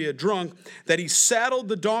after he had drunk that he saddled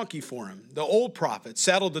the donkey for him. The old prophet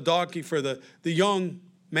saddled the donkey for the young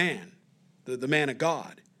man, the man of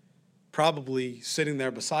God, probably sitting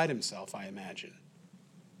there beside himself, I imagine.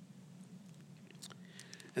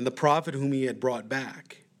 And the prophet whom he had brought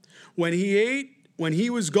back. When he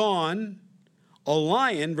was gone, a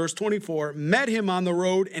lion, verse 24, met him on the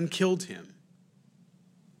road and killed him.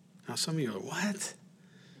 Now some of you are,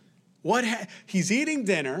 what? He's eating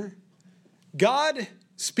dinner. God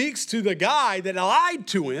speaks to the guy that lied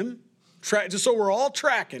to him, just so we're all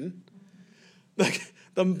tracking.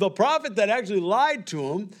 The prophet that actually lied to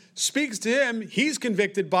him speaks to him. He's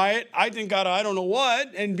convicted by it. I think God, I don't know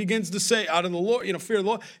what, and begins to say, out of the Lord, fear of the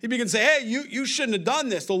Lord. He begins to say, hey, you shouldn't have done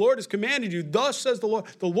this. The Lord has commanded you. Thus says the Lord.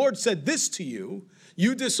 The Lord said this to you.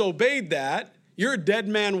 You disobeyed that. You're a dead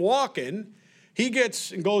man walking. He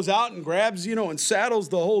gets and goes out and grabs, and saddles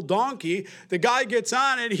the whole donkey. The guy gets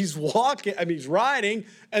on it. He's he's riding.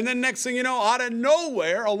 And then next thing you know, out of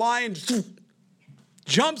nowhere, a lion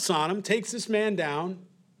jumps on him, takes this man down,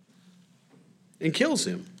 and kills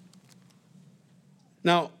him.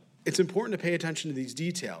 Now, it's important to pay attention to these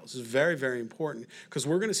details. It's very, very important because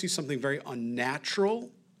we're going to see something very unnatural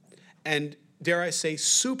and, dare I say,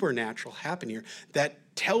 supernatural happen here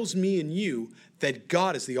that tells me and you that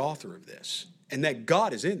God is the author of this. And that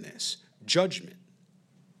God is in this judgment.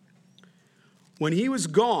 When he was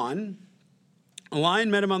gone, a lion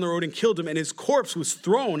met him on the road and killed him, and his corpse was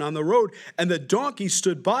thrown on the road, and the donkey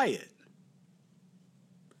stood by it.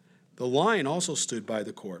 The lion also stood by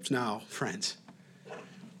the corpse. Now, friends,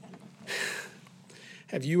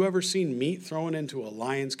 have you ever seen meat thrown into a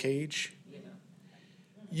lion's cage?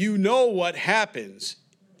 You know what happens.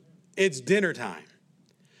 It's dinner time.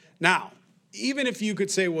 Now, even if you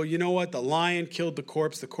could say, well, you know what, the lion killed the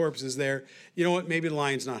corpse is there. You know what, maybe the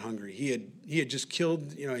lion's not hungry. He had just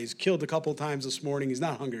killed, he's killed a couple times this morning. He's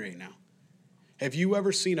not hungry right now. Have you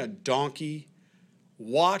ever seen a donkey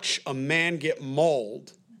watch a man get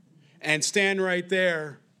mauled and stand right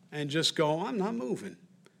there and just go, I'm not moving.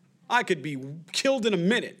 I could be killed in a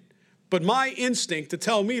minute, but my instinct to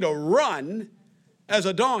tell me to run as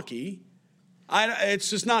a donkey, it's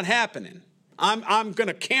just not happening. I'm going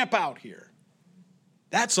to camp out here.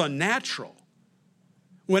 That's unnatural.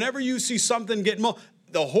 Whenever you see something get mauled,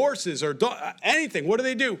 the horses or anything, what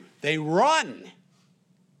do? They run.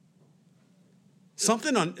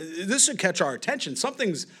 This should catch our attention.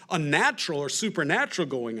 Something's unnatural or supernatural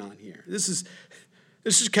going on here. This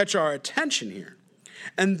should catch our attention here.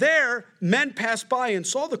 And there, men passed by and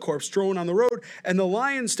saw the corpse thrown on the road, and the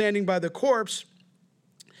lion standing by the corpse.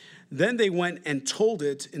 Then they went and told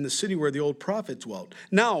it in the city where the old prophet dwelt.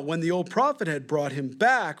 Now, when the old prophet had brought him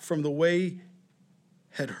back from the way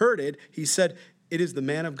had heard it, he said, it is the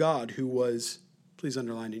man of God who was, please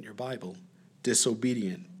underline in your Bible,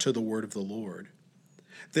 disobedient to the word of the Lord.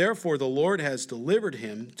 Therefore, the Lord has delivered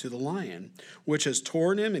him to the lion, which has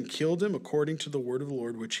torn him and killed him according to the word of the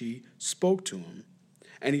Lord, which he spoke to him.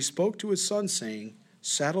 And he spoke to his son, saying,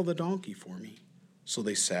 saddle the donkey for me. So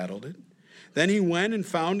they saddled it. Then he went and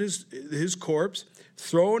found his corpse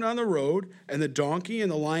thrown on the road, and the donkey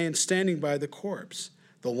and the lion standing by the corpse.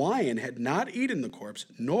 The lion had not eaten the corpse,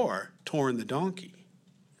 nor torn the donkey.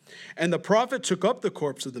 And the prophet took up the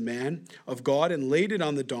corpse of the man of God and laid it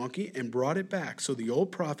on the donkey and brought it back. So the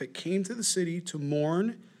old prophet came to the city to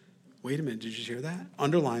mourn. Wait a minute, did you hear that?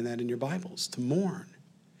 Underline that in your Bibles, to mourn.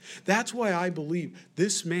 That's why I believe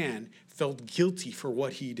this man felt guilty for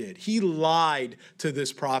what he did. He lied to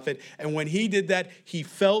this prophet, and when he did that, he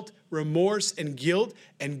felt remorse and guilt,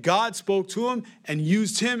 and God spoke to him and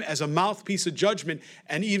used him as a mouthpiece of judgment,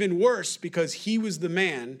 and even worse, because he was the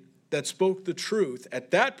man that spoke the truth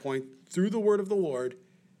at that point through the word of the Lord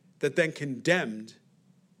that then condemned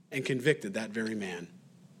and convicted that very man.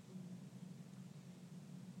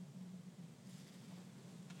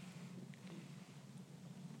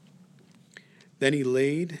 Then he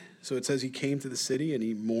laid, so it says he came to the city and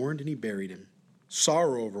he mourned and he buried him,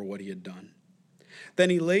 sorrow over what he had done. Then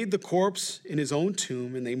he laid the corpse in his own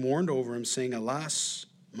tomb, and they mourned over him, saying, alas,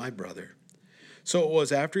 my brother. So it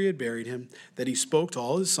was after he had buried him that he spoke to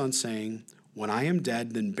all his sons, saying, When I am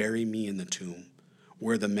dead, then bury me in the tomb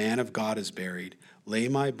where the man of God is buried. Lay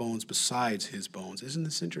my bones beside his bones. Isn't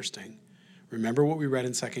this interesting? Remember what we read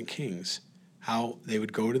in 2 Kings, how they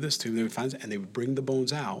would go to this tomb, they would find it, and they would bring the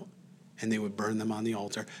bones out, and they would burn them on the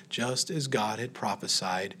altar, just as God had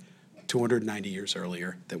prophesied 290 years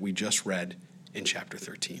earlier that we just read in chapter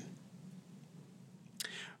 13.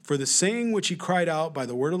 For the saying which he cried out by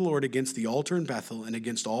the word of the Lord against the altar in Bethel and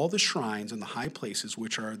against all the shrines and the high places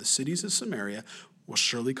which are the cities of Samaria will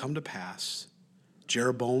surely come to pass.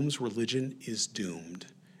 Jeroboam's religion is doomed,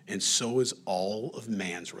 and so is all of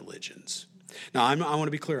man's religions. Now, I want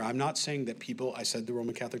to be clear. I'm not saying that people, I said the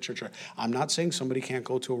Roman Catholic Church, I'm not saying somebody can't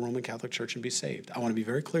go to a Roman Catholic church and be saved. I want to be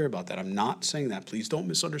very clear about that. I'm not saying that. Please don't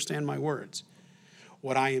misunderstand my words.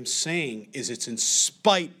 What I am saying is it's in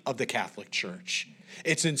spite of the Catholic Church.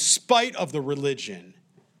 It's in spite of the religion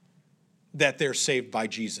that they're saved by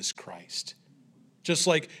Jesus Christ. Just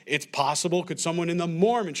like it's possible, could someone in the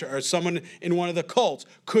Mormon church or someone in one of the cults,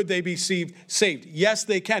 could they be saved? Yes,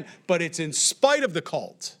 they can, but it's in spite of the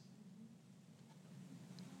cult.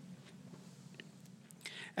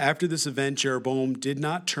 After this event, Jeroboam did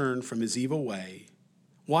not turn from his evil way.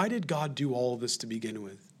 Why did God do all of this to begin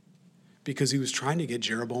with? Because he was trying to get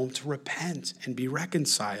Jeroboam to repent and be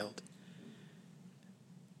reconciled.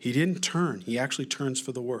 He didn't turn. He actually turns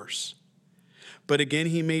for the worse. But again,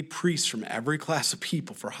 he made priests from every class of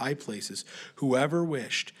people for high places, whoever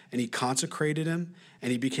wished, and he consecrated him,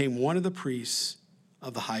 and he became one of the priests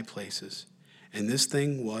of the high places. And this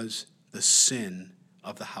thing was the sin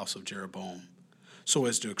of the house of Jeroboam, so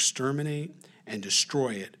as to exterminate and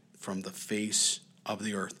destroy it from the face of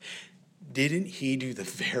the earth. Didn't he do the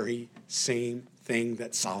very same thing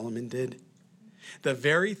that Solomon did? The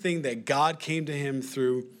very thing that God came to him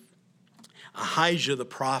through Ahijah the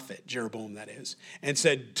prophet, Jeroboam that is, and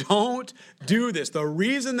said, don't do this. The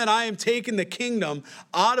reason that I am taking the kingdom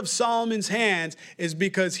out of Solomon's hands is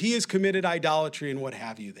because he has committed idolatry and what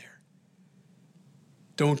have you there.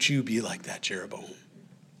 Don't you be like that, Jeroboam.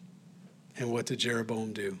 And what did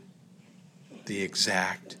Jeroboam do? The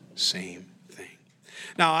exact same thing.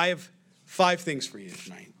 Now, I have 5 things for you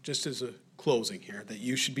tonight, just as a closing here, that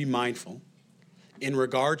you should be mindful in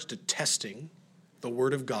regards to testing the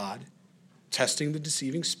Word of God, testing the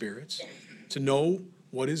deceiving spirits, to know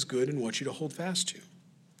what is good and what you to hold fast to.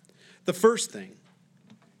 The first thing,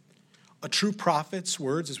 a true prophet's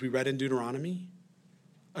words, as we read in Deuteronomy,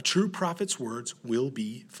 a true prophet's words will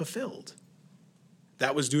be fulfilled.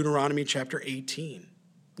 That was Deuteronomy chapter 18.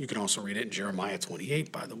 You can also read it in Jeremiah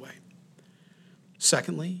 28, by the way.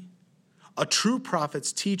 Secondly, a true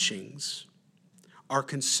prophet's teachings are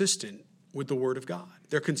consistent with the Word of God.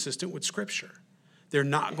 They're consistent with Scripture. They're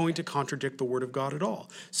not going to contradict the Word of God at all.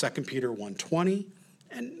 2 Peter 1:20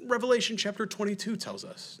 and Revelation chapter 22 tells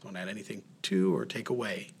us, don't add anything to or take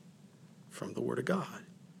away from the Word of God.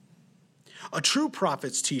 A true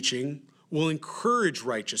prophet's teaching will encourage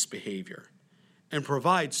righteous behavior and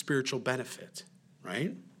provide spiritual benefit,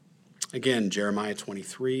 right? Again, Jeremiah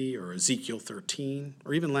 23 or Ezekiel 13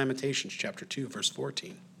 or even Lamentations chapter 2, verse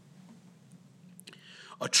 14.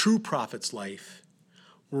 A true prophet's life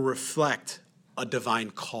will reflect a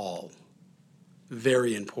divine call.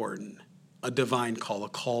 Very important. A divine call, a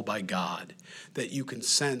call by God that you can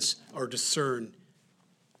sense or discern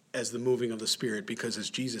as the moving of the Spirit, because as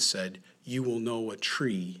Jesus said, you will know a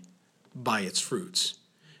tree by its fruits.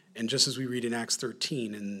 And just as we read in Acts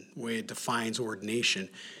 13, in the way it defines ordination,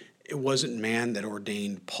 it wasn't man that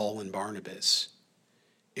ordained Paul and Barnabas.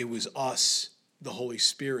 It was us, the Holy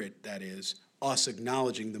Spirit, that is, us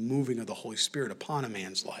acknowledging the moving of the Holy Spirit upon a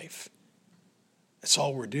man's life. That's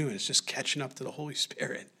all we're doing. It's just catching up to the Holy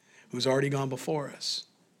Spirit who's already gone before us.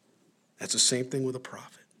 That's the same thing with a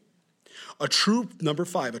prophet. Number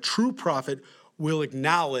 5, a true prophet will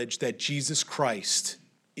acknowledge that Jesus Christ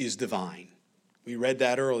is divine. We read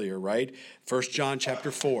that earlier, right? 1 John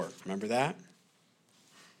chapter 4. Remember that?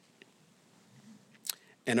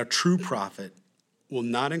 And a true prophet will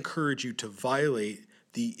not encourage you to violate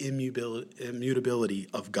the immutability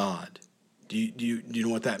of God. Do you know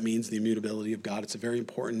what that means, the immutability of God? It's a very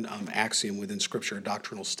important axiom within Scripture, a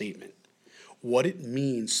doctrinal statement. What it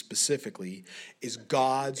means specifically is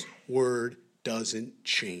God's word doesn't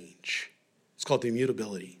change. It's called the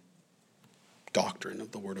immutability doctrine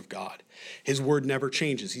of the Word of God. His word never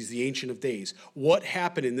changes. He's the Ancient of Days. What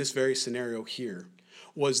happened in this very scenario here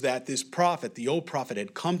was that this prophet, the old prophet,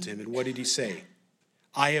 had come to him, and what did he say?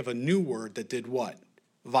 I have a new word that did what?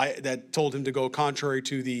 That told him to go contrary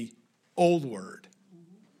to the old word.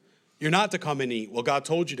 You're not to come and eat. Well, God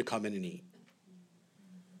told you to come in and eat.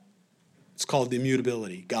 It's called the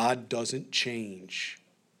immutability. God doesn't change.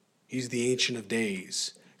 He's the Ancient of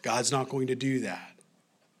Days. God's not going to do that.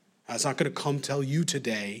 God's not going to come tell you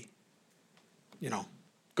today,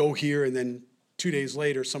 go here, and then 2 days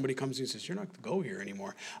later somebody comes and says, you're not going to go here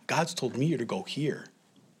anymore. God's told me you're to go here.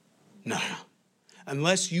 No.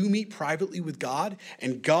 Unless you meet privately with God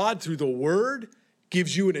and God through the word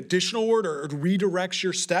gives you an additional word or redirects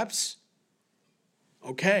your steps,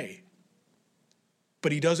 okay.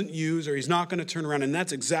 But he doesn't use, or he's not going to turn around. And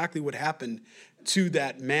that's exactly what happened to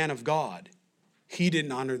that man of God. He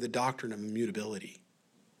didn't honor the doctrine of immutability.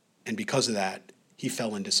 And because of that, he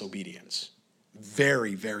fell in disobedience.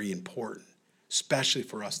 Very, very important, especially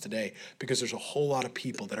for us today, because there's a whole lot of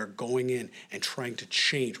people that are going in and trying to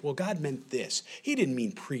change. Well, God meant this. He didn't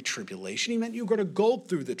mean pre-tribulation. He meant you're going to go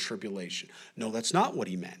through the tribulation. No, that's not what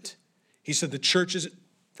he meant. He said the church is,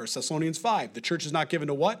 1 Thessalonians 5, the church is not given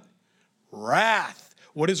to what? Wrath.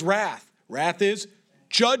 What is wrath? Wrath is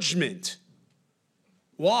judgment.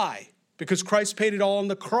 Why? Because Christ paid it all on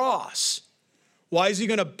the cross. Why is he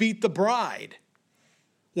going to beat the bride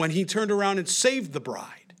when he turned around and saved the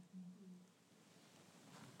bride?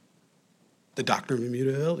 The doctrine of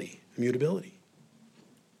immutability.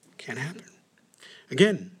 Can't happen.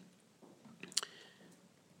 Again,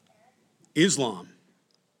 Islam.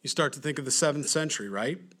 You start to think of the 7th century,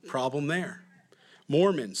 right? Problem there.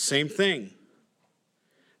 Mormons, same thing.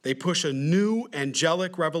 They push a new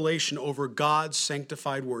angelic revelation over God's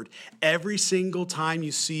sanctified word. Every single time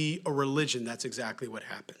you see a religion, that's exactly what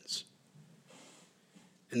happens.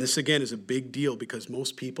 And this, again, is a big deal because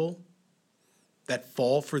most people that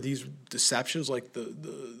fall for these deceptions, like the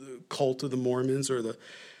cult of the Mormons or the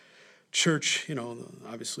church,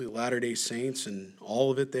 obviously the Latter-day Saints and all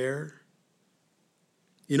of it there,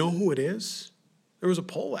 you know who it is? There was a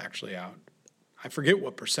poll actually out. I forget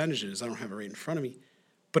what percentage it is. I don't have it right in front of me.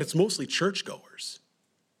 But it's mostly churchgoers.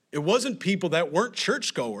 It wasn't people that weren't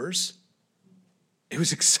churchgoers. It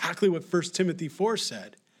was exactly what 1 Timothy 4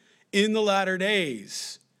 said. In the latter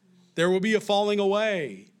days, there will be a falling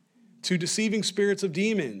away to deceiving spirits of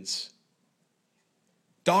demons,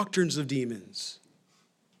 doctrines of demons.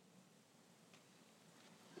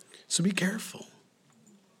 So be careful.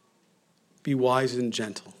 Be wise and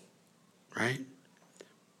gentle, right?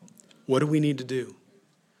 What do we need to do?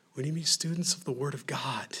 We need to be students of the Word of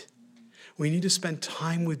God. We need to spend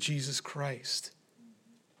time with Jesus Christ.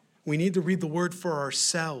 We need to read the Word for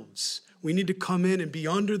ourselves. We need to come in and be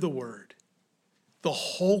under the Word. The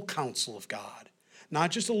whole counsel of God.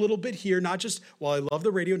 Not just a little bit here, not just, I love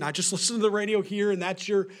the radio, not just listen to the radio here and that's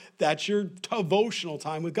your devotional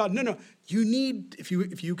time with God. No. You need, if you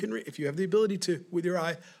have the ability to, with your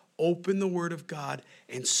eye, open the Word of God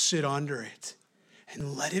and sit under it.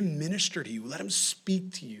 And let him minister to you. Let him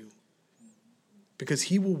speak to you. Because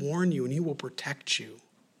he will warn you and he will protect you.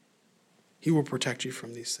 He will protect you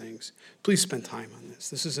from these things. Please spend time on this.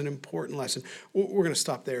 This is an important lesson. We're going to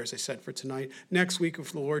stop there, as I said, for tonight. Next week,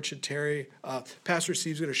 if the Lord should tarry, Pastor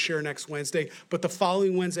Steve's going to share next Wednesday. But the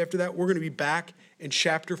following Wednesday after that, we're going to be back in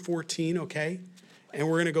chapter 14, okay? And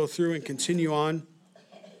we're going to go through and continue on.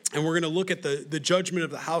 And we're going to look at the judgment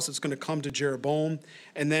of the house that's going to come to Jeroboam.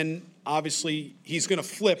 And then, obviously, he's going to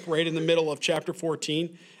flip right in the middle of chapter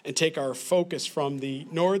 14 and take our focus from the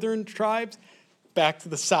northern tribes back to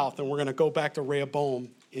the south. And we're going to go back to Rehoboam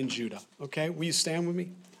in Judah. Okay? Will you stand with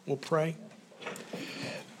me? We'll pray.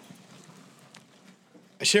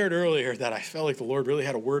 I shared earlier that I felt like the Lord really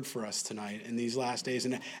had a word for us tonight in these last days.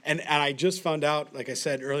 And I just found out, like I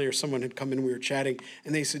said earlier, someone had come in, we were chatting,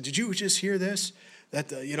 and they said, did you just hear this? That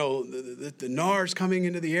the NAR's coming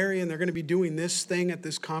into the area and they're going to be doing this thing at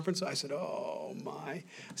this conference. I said, oh my. I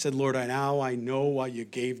said, Lord, I know why you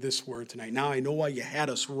gave this word tonight. Now I know why you had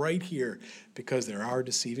us right here, because there are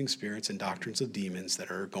deceiving spirits and doctrines of demons that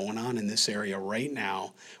are going on in this area right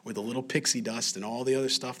now with the little pixie dust and all the other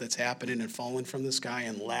stuff that's happening and falling from the sky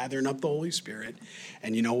and lathering up the Holy Spirit.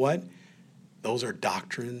 And you know what? Those are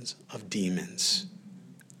doctrines of demons.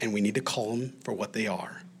 And we need to call them for what they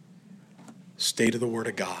are. State of the Word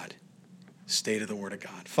of God. State of the Word of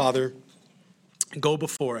God. Father, go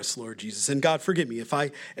before us, Lord Jesus. And God, forgive me if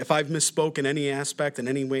I've misspoke in any aspect, in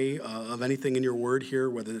any way of anything in your word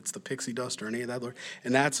here, whether it's the pixie dust or any of that, Lord,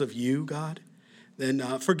 and that's of you, God, then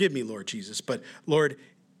forgive me, Lord Jesus. But Lord,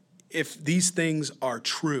 if these things are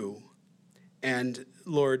true, and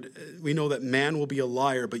Lord, we know that man will be a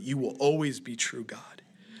liar, but you will always be true, God.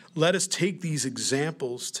 Let us take these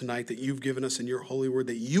examples tonight that you've given us in your holy word,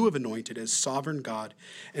 that you have anointed as sovereign God.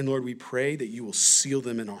 And Lord, we pray that you will seal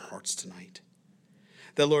them in our hearts tonight.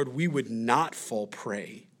 That, Lord, we would not fall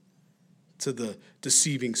prey to the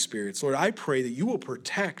deceiving spirits. Lord, I pray that you will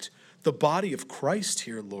protect the body of Christ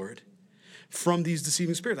here, Lord, from these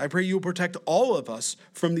deceiving spirits. I pray you will protect all of us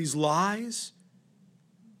from these lies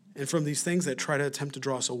and from these things that try to attempt to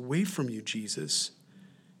draw us away from you, Jesus,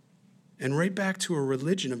 and right back to a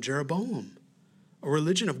religion of Jeroboam, a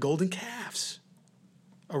religion of golden calves,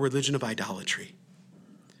 a religion of idolatry.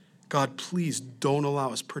 God, please don't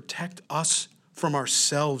allow us. Protect us from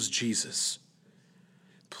ourselves, Jesus.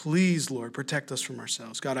 Please, Lord, protect us from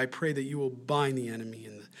ourselves. God, I pray that you will bind the enemy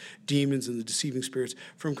and the demons and the deceiving spirits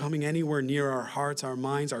from coming anywhere near our hearts, our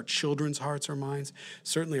minds, our children's hearts or minds,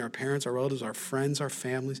 certainly our parents, our relatives, our friends, our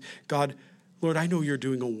families. God, Lord, I know you're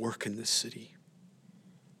doing a work in this city.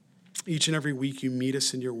 Each and every week you meet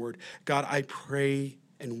us in your word. God, I pray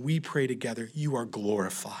and we pray together, you are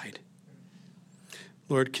glorified.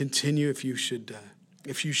 Lord, continue if you should,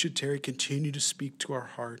 Terry, continue to speak to our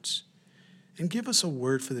hearts. And give us a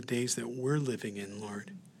word for the days that we're living in,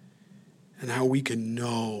 Lord, and how we can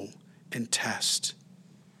know and test.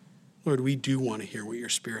 Lord, we do want to hear what your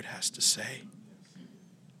Spirit has to say,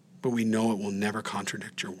 but we know it will never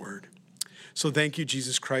contradict your word. So thank you,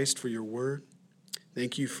 Jesus Christ, for your word.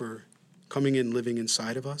 Thank you for coming and living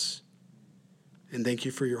inside of us. And thank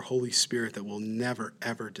you for your Holy Spirit that will never,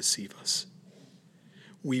 ever deceive us.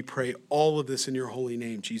 We pray all of this in your holy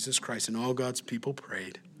name, Jesus Christ, and all God's people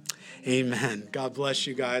prayed. Amen. God bless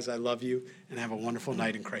you guys. I love you, and have a wonderful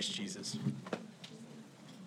night in Christ Jesus.